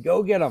and say,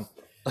 go get him.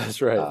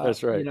 That's right.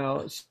 That's right.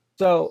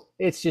 So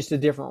it's just a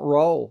different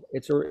role.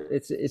 It's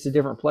a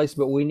different place,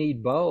 but we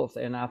need both.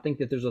 And I think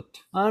that there's a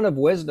ton of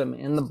wisdom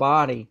in the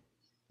body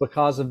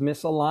because of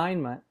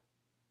misalignment,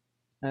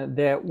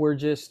 that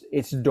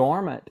it's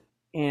dormant.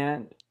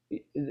 And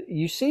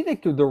you see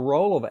that the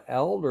role of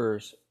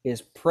elders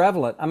is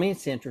prevalent. I mean,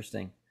 it's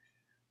interesting.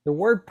 The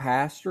word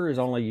pastor is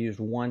only used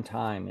one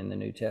time in the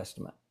New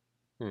Testament.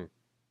 And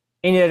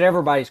yet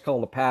everybody's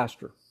called a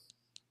pastor.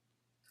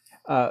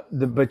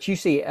 But you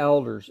see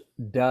elders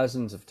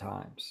dozens of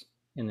times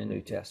in the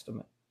New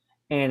Testament.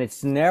 And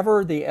it's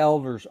never the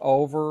elders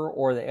over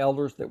or the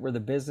elders that were the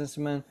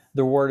businessmen.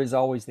 The word is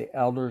always the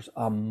elders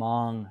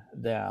among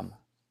them,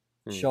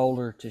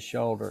 shoulder to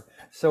shoulder.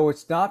 So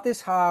it's not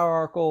this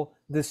hierarchical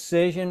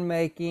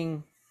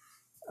decision-making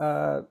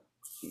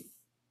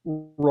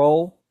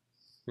role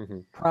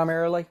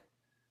primarily.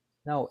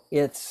 No,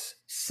 it's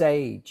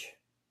sage.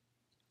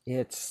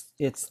 It's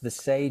the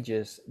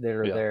sages that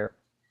are there.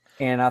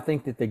 And I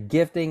think that the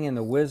gifting and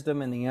the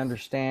wisdom and the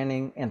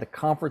understanding and the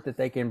comfort that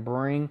they can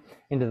bring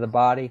into the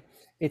body,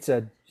 it's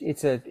a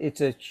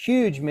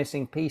huge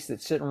missing piece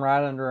that's sitting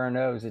right under our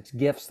nose. It's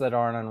gifts that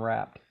aren't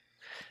unwrapped.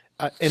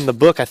 In the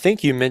book, I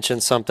think you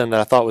mentioned something that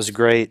I thought was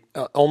great,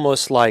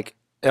 almost like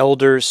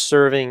elders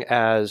serving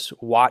as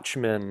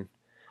watchmen,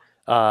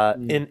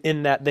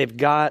 in that they've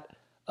got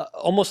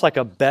almost like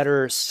a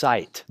better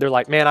sight. They're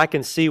like, man, I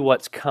can see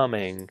what's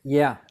coming.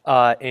 Yeah.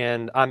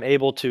 And I'm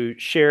able to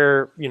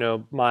share,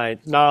 my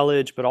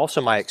knowledge, but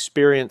also my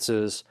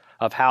experiences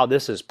of how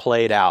this is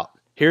played out.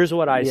 Here's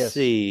what I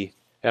see,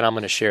 and I'm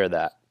going to share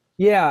that.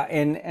 Yeah,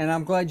 and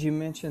I'm glad you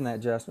mentioned that,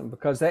 Justin,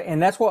 because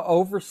that's what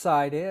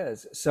oversight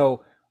is.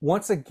 So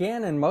once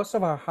again, in most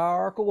of our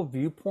hierarchical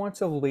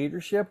viewpoints of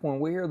leadership, when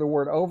we hear the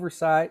word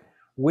oversight,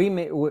 we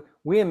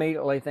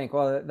immediately think,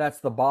 well, that's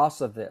the boss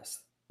of this.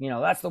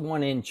 That's the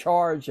one in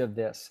charge of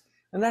this.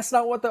 And that's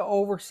not what the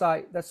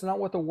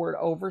word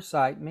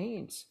oversight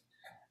means.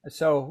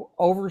 So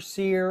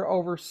overseer,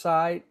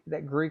 oversight,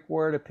 that Greek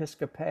word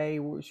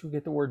episkope, which we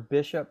get the word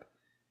bishop.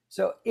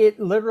 So it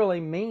literally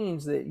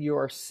means that you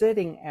are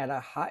sitting at a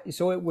high,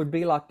 so it would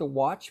be like the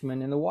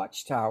watchman in the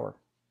watchtower.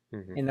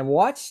 In the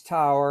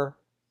watchtower,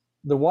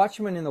 the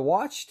watchman in the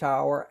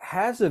watchtower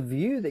has a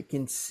view that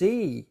can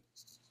see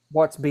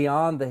what's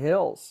beyond the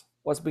hills,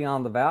 what's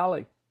beyond the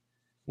valley.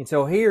 And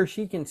so he or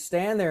she can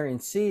stand there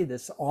and see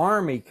this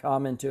army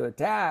coming to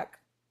attack,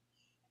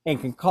 and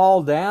can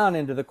call down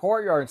into the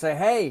courtyard and say,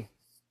 hey,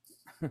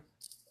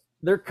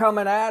 they're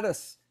coming at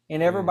us.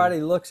 And everybody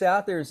looks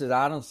out there and says,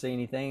 I don't see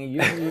anything.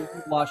 You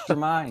lost your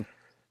mind.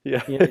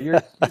 Yeah.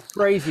 You're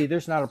crazy.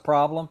 There's not a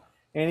problem.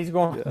 And he's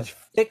going to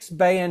fix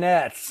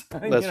bayonets.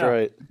 That's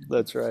right.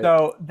 That's right.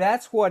 So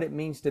that's what it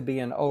means to be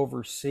an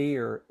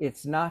overseer.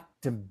 It's not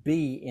to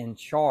be in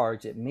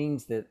charge. It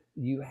means that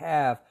you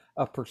have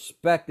a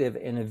perspective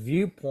and a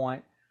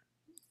viewpoint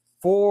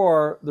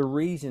for the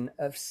reason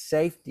of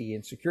safety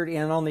and security.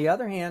 And on the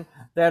other hand,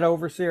 that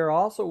overseer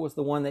also was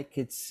the one that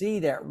could see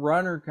that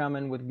runner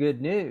coming with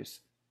good news.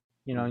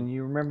 And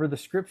you remember the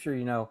scripture,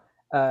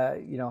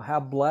 how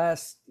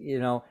blessed,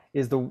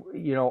 is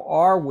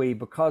are we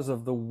because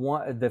of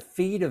the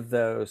feet of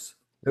those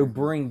who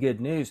bring good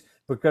news,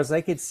 because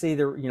they could see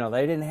they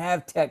didn't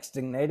have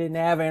texting, they didn't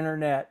have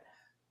internet,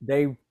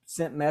 they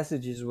sent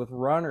messages with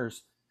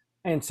runners.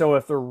 And so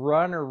if the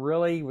runner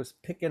really was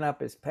picking up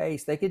his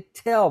pace, they could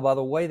tell by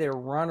the way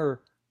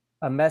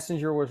a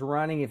messenger was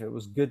running, if it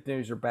was good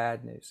news or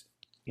bad news.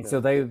 And so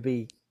they would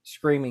be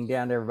screaming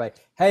down to everybody,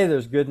 hey,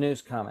 there's good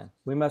news coming.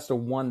 We must have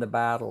won the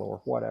battle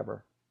or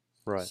whatever.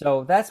 Right.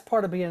 So that's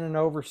part of being an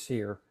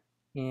overseer.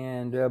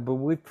 And but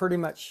we've pretty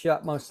much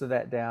shut most of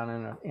that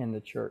down in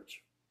the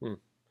church.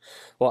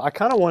 Well, I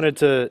kind of wanted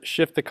to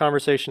shift the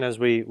conversation as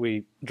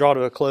we draw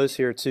to a close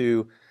here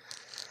to,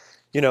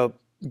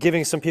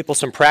 giving some people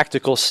some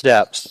practical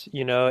steps,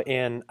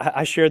 and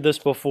I shared this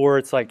before.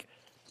 It's like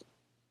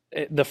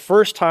the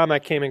first time I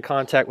came in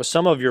contact with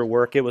some of your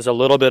work, it was a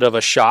little bit of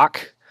a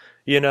shock.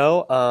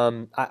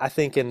 I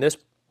think in this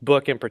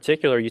book in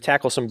particular, you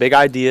tackle some big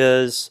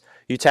ideas,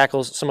 you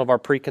tackle some of our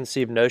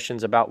preconceived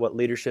notions about what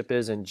leadership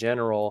is in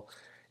general.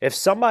 If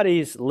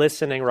somebody's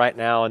listening right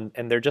now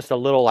and they're just a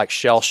little like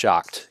shell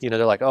shocked,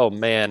 they're like, oh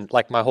man,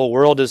 like my whole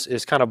world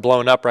is kind of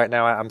blown up right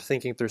now. I'm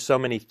thinking through so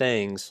many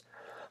things.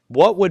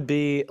 What would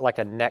be like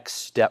a next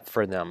step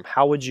for them?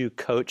 How would you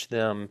coach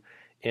them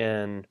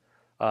in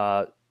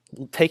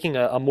taking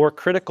a more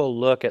critical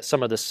look at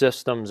some of the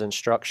systems and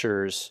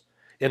structures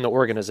in the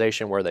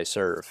organization where they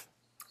serve?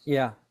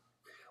 Yeah.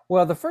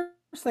 Well, the first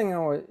thing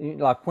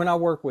like when I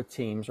work with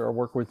teams or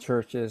work with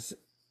churches,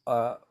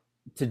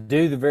 to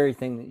do the very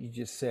thing that you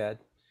just said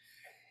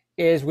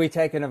is we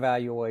take an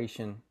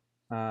evaluation.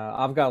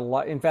 I've got a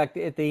lot. In fact,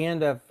 I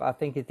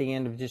think at the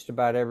end of just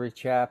about every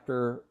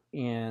chapter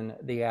in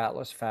the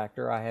Atlas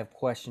Factor, I have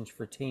questions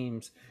for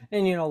teams.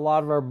 And, a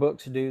lot of our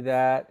books do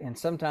that. And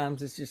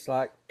sometimes it's just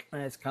like,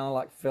 it's kind of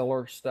like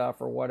filler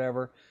stuff or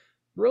whatever.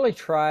 Really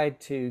try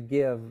to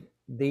give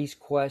these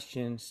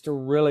questions to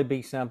really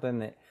be something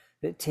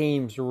that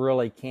teams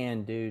really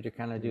can do to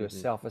kind of do a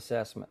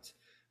self-assessments.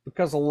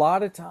 Because a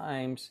lot of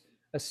times,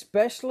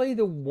 especially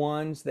the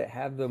ones that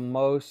have the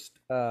most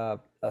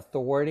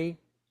authority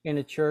in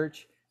a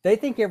church, they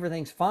think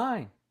everything's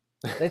fine.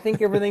 They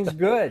think everything's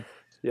good.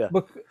 Yeah.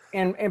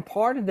 And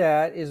part of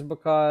that is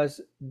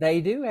because they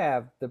do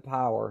have the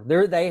power.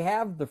 They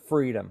have the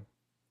freedom.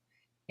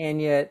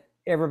 And yet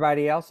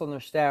everybody else on their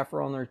staff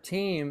or on their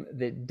team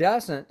that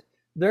doesn't,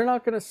 they're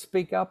not going to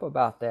speak up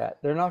about that.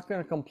 They're not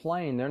going to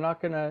complain. They're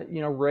not going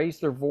to, raise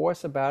their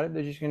voice about it.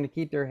 They're just going to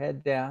keep their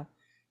head down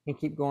and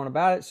keep going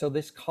about it. So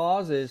this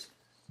causes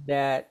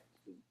that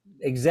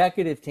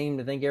executive team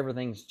to think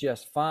everything's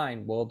just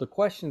fine. Well, the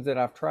questions that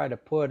I've tried to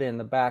put in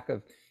the back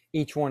of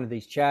each one of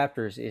these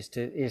chapters is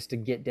to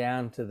get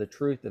down to the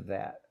truth of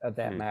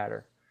that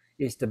matter,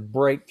 is to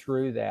break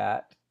through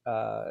that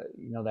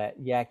that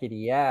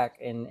yakety yak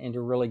and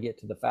to really get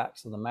to the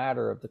facts of the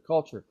matter of the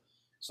culture.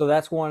 So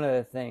that's one of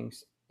the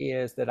things,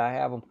 is that I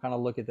have them kind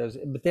of look at those,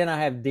 but then I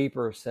have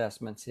deeper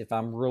assessments if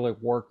I'm really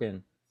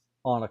working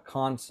on a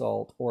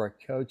consult or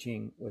a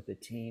coaching with a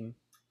team,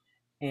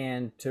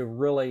 and to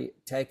really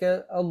take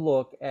a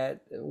look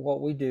at what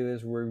we do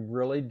is we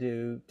really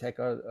do take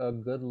a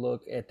good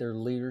look at their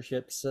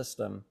leadership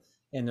system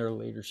and their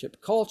leadership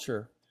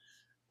culture.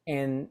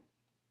 And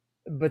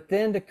but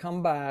then to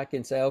come back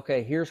and say,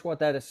 okay, here's what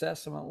that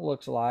assessment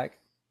looks like,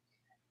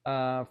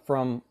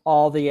 from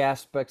all the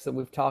aspects that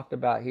we've talked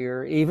about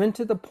here, even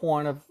to the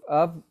point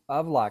of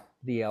like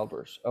the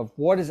elders, of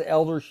what does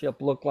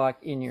eldership look like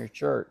in your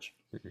church?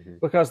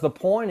 Because the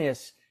point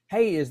is,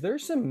 hey, is there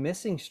some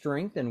missing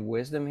strength and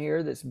wisdom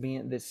here that's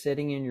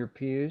sitting in your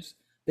pews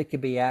that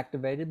could be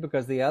activated?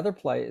 Because the other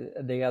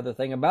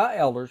thing about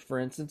elders, for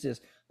instance, is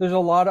there's a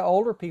lot of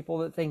older people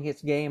that think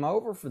it's game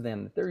over for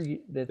them,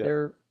 that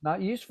they're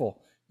not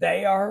useful.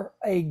 They are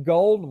a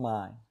gold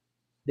mine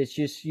that's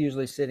just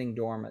usually sitting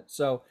dormant.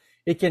 So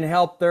it can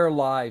help their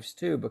lives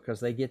too,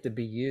 because they get to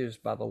be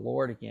used by the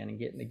Lord again and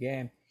get in the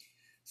game.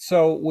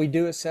 So we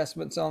do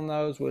assessments on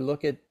those. We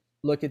look at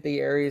the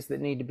areas that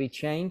need to be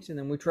changed, and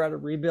then we try to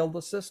rebuild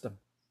the system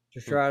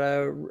to try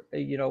to,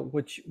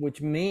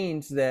 which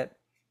means that,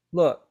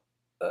 look,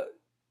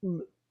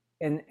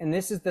 and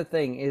this is the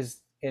thing is,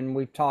 and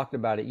we've talked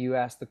about it. You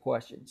asked the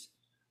questions.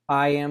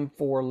 I am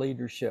for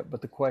leadership,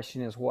 but the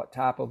question is, what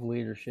type of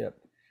leadership?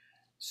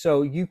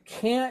 So you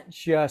can't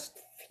just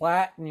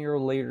flatten your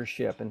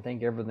leadership and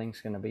think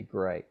everything's going to be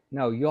great.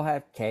 No, you'll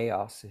have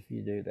chaos if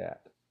you do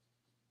that.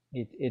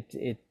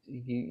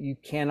 You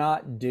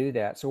cannot do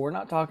that. So we're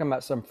not talking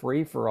about some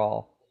free for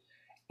all.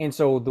 And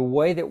so the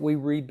way that we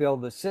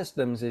rebuild the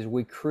systems is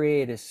we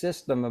create a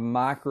system of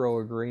micro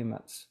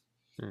agreements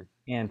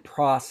and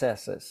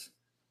processes.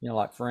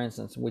 Like for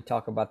instance, we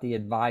talk about the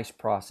advice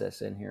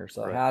process in here.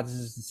 So how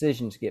does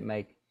decisions get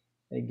made?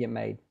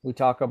 We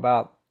talk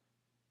about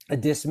a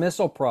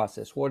dismissal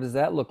process. What does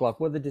that look like?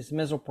 Well, the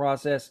dismissal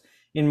process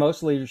in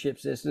most leadership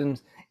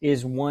systems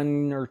is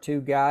one or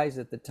two guys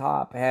at the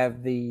top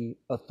have the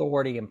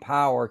authority and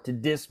power to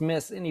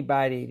dismiss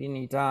anybody at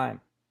any time.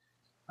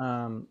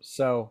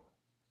 So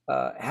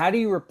how do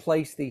you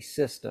replace these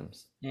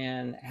systems,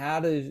 and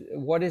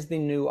what is the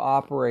new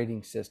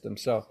operating system?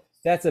 So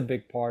that's a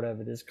big part of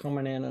it, is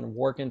coming in and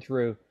working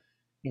through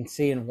and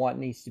seeing what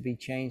needs to be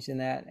changed in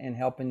that, and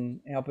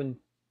helping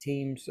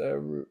teams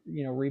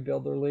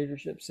rebuild their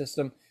leadership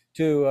system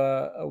to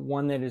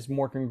one that is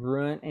more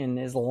congruent and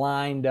is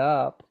lined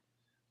up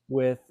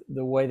with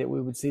the way that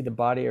we would see the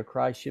body of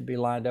Christ should be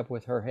lined up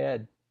with her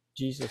head,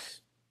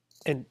 Jesus.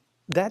 And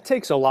that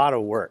takes a lot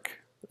of work.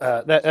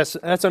 That's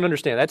an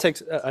understanding. That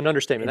takes an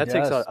understatement. That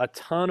takes a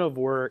ton of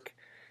work.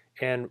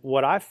 And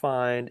what I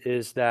find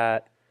is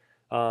that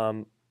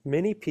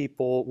many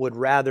people would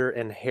rather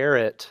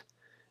inherit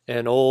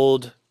an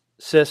old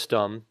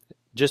system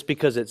just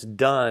because it's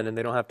done and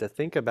they don't have to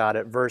think about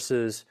it,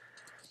 versus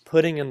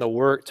putting in the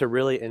work to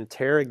really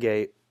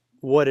interrogate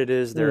what it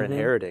is they're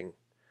inheriting.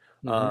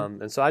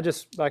 And so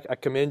I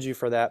commend you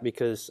for that,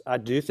 because I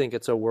do think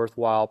it's a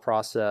worthwhile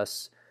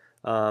process.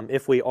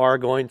 If we are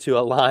going to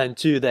align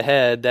to the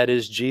head that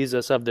is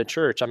Jesus of the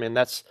church. I mean,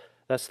 that's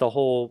the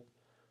whole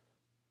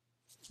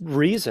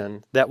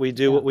reason that we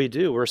do what we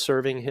do. We're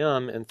serving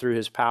him and through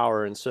his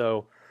power. And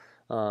so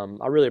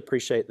I really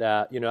appreciate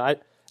that.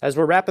 As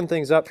we're wrapping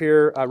things up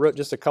here, I wrote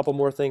just a couple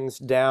more things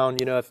down.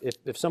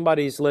 If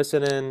somebody's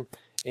listening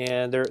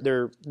and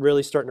they're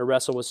really starting to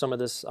wrestle with some of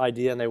this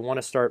idea and they want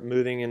to start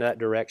moving in that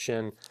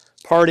direction,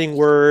 parting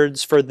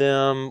words for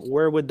them,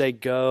 where would they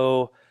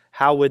go?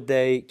 How would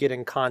they get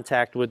in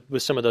contact with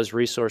some of those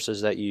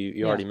resources that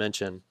you already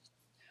mentioned?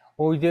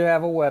 Well, we do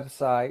have a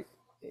website,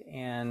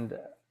 and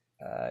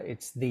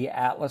It's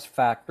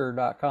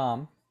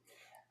theatlasfactor.com.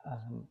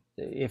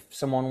 If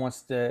someone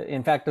wants to,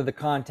 in fact, there's a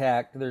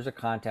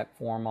contact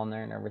form on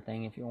there and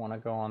everything if you want to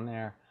go on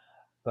there.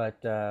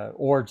 But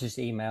or just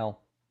email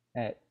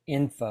at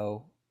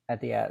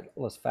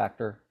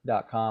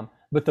info@theatlasfactor.com.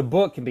 But the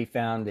book can be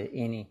found at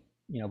any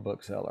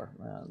bookseller,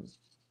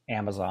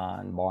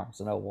 Amazon, Barnes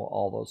and Noble,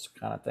 all those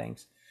kind of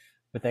things.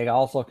 But they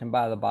also can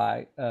buy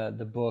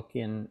the book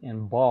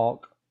in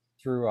bulk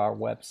through our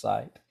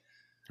website.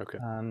 Okay.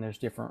 There's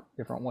different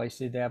ways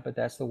to do that, but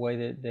that's the way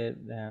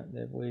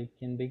that we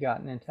can be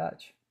gotten in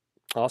touch.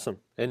 Awesome.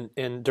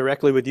 And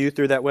directly with you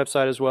through that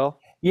website as well?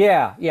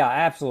 Yeah,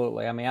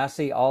 absolutely. I mean, I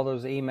see all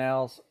those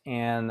emails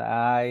and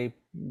I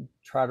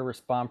try to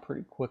respond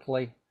pretty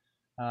quickly.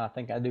 I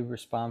think I do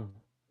respond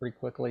pretty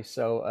quickly.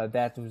 So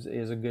that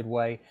is a good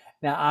way.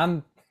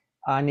 Now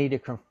I need to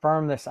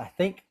confirm this. I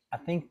think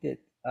that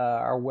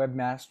our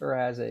webmaster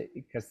has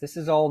because this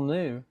is all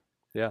new.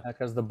 Yeah.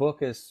 Because the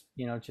book is,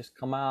 just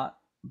come out,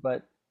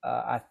 but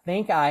I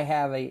think I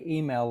have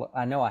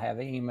I know I have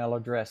an email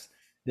address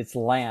that's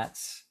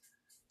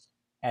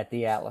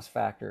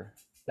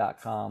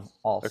Lance@theatlasfactor.com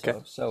also.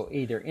 Okay. So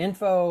either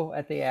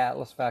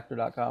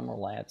info@theatlasfactor.com or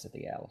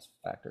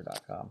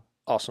Lance@theatlasfactor.com.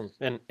 Awesome.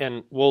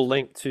 And we'll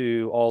link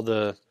to all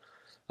the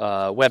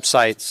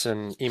websites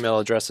and email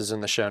addresses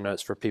in the show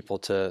notes for people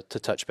to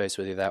touch base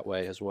with you that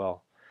way as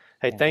well.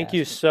 Hey, Fantastic. Thank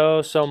you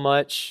so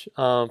much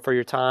for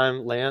your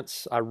time,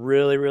 Lance. I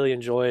really, really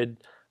enjoyed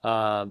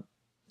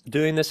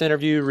doing this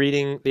interview,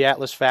 reading The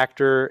Atlas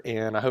Factor,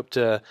 and I hope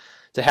to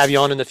have you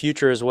on in the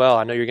future as well.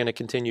 I know you're going to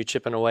continue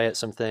chipping away at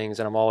some things,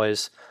 and I'm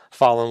always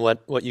following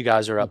what you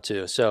guys are up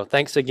to. So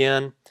thanks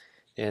again,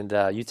 and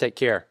you take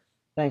care.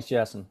 Thanks,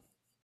 Justin.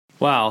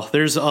 Wow,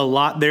 there's a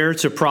lot there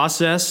to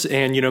process,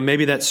 and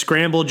maybe that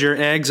scrambled your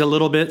eggs a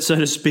little bit, so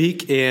to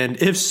speak.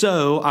 And if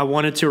so, I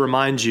wanted to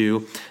remind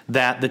you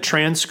that the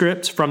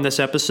transcript from this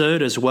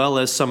episode, as well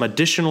as some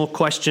additional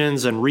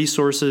questions and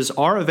resources,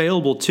 are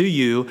available to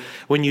you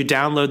when you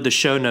download the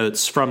show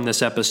notes from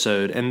this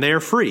episode, and they're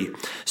free.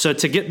 So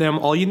to get them,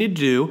 all you need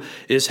to do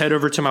is head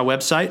over to my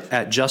website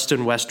at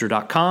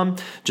justinwester.com.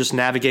 Just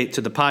navigate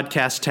to the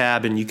podcast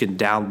tab, and you can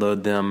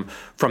download them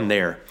from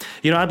there.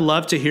 I'd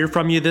love to hear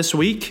from you this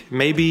week.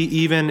 Maybe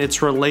even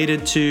it's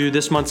related to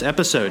this month's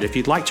episode. If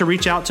you'd like to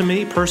reach out to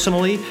me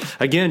personally,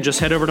 again, just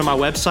head over to my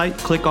website,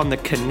 click on the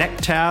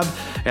Connect tab,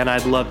 and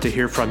I'd love to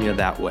hear from you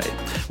that way.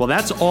 Well,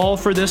 that's all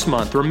for this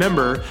month.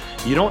 Remember,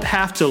 you don't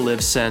have to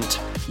live sent,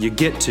 you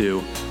get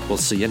to. We'll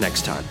see you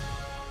next time.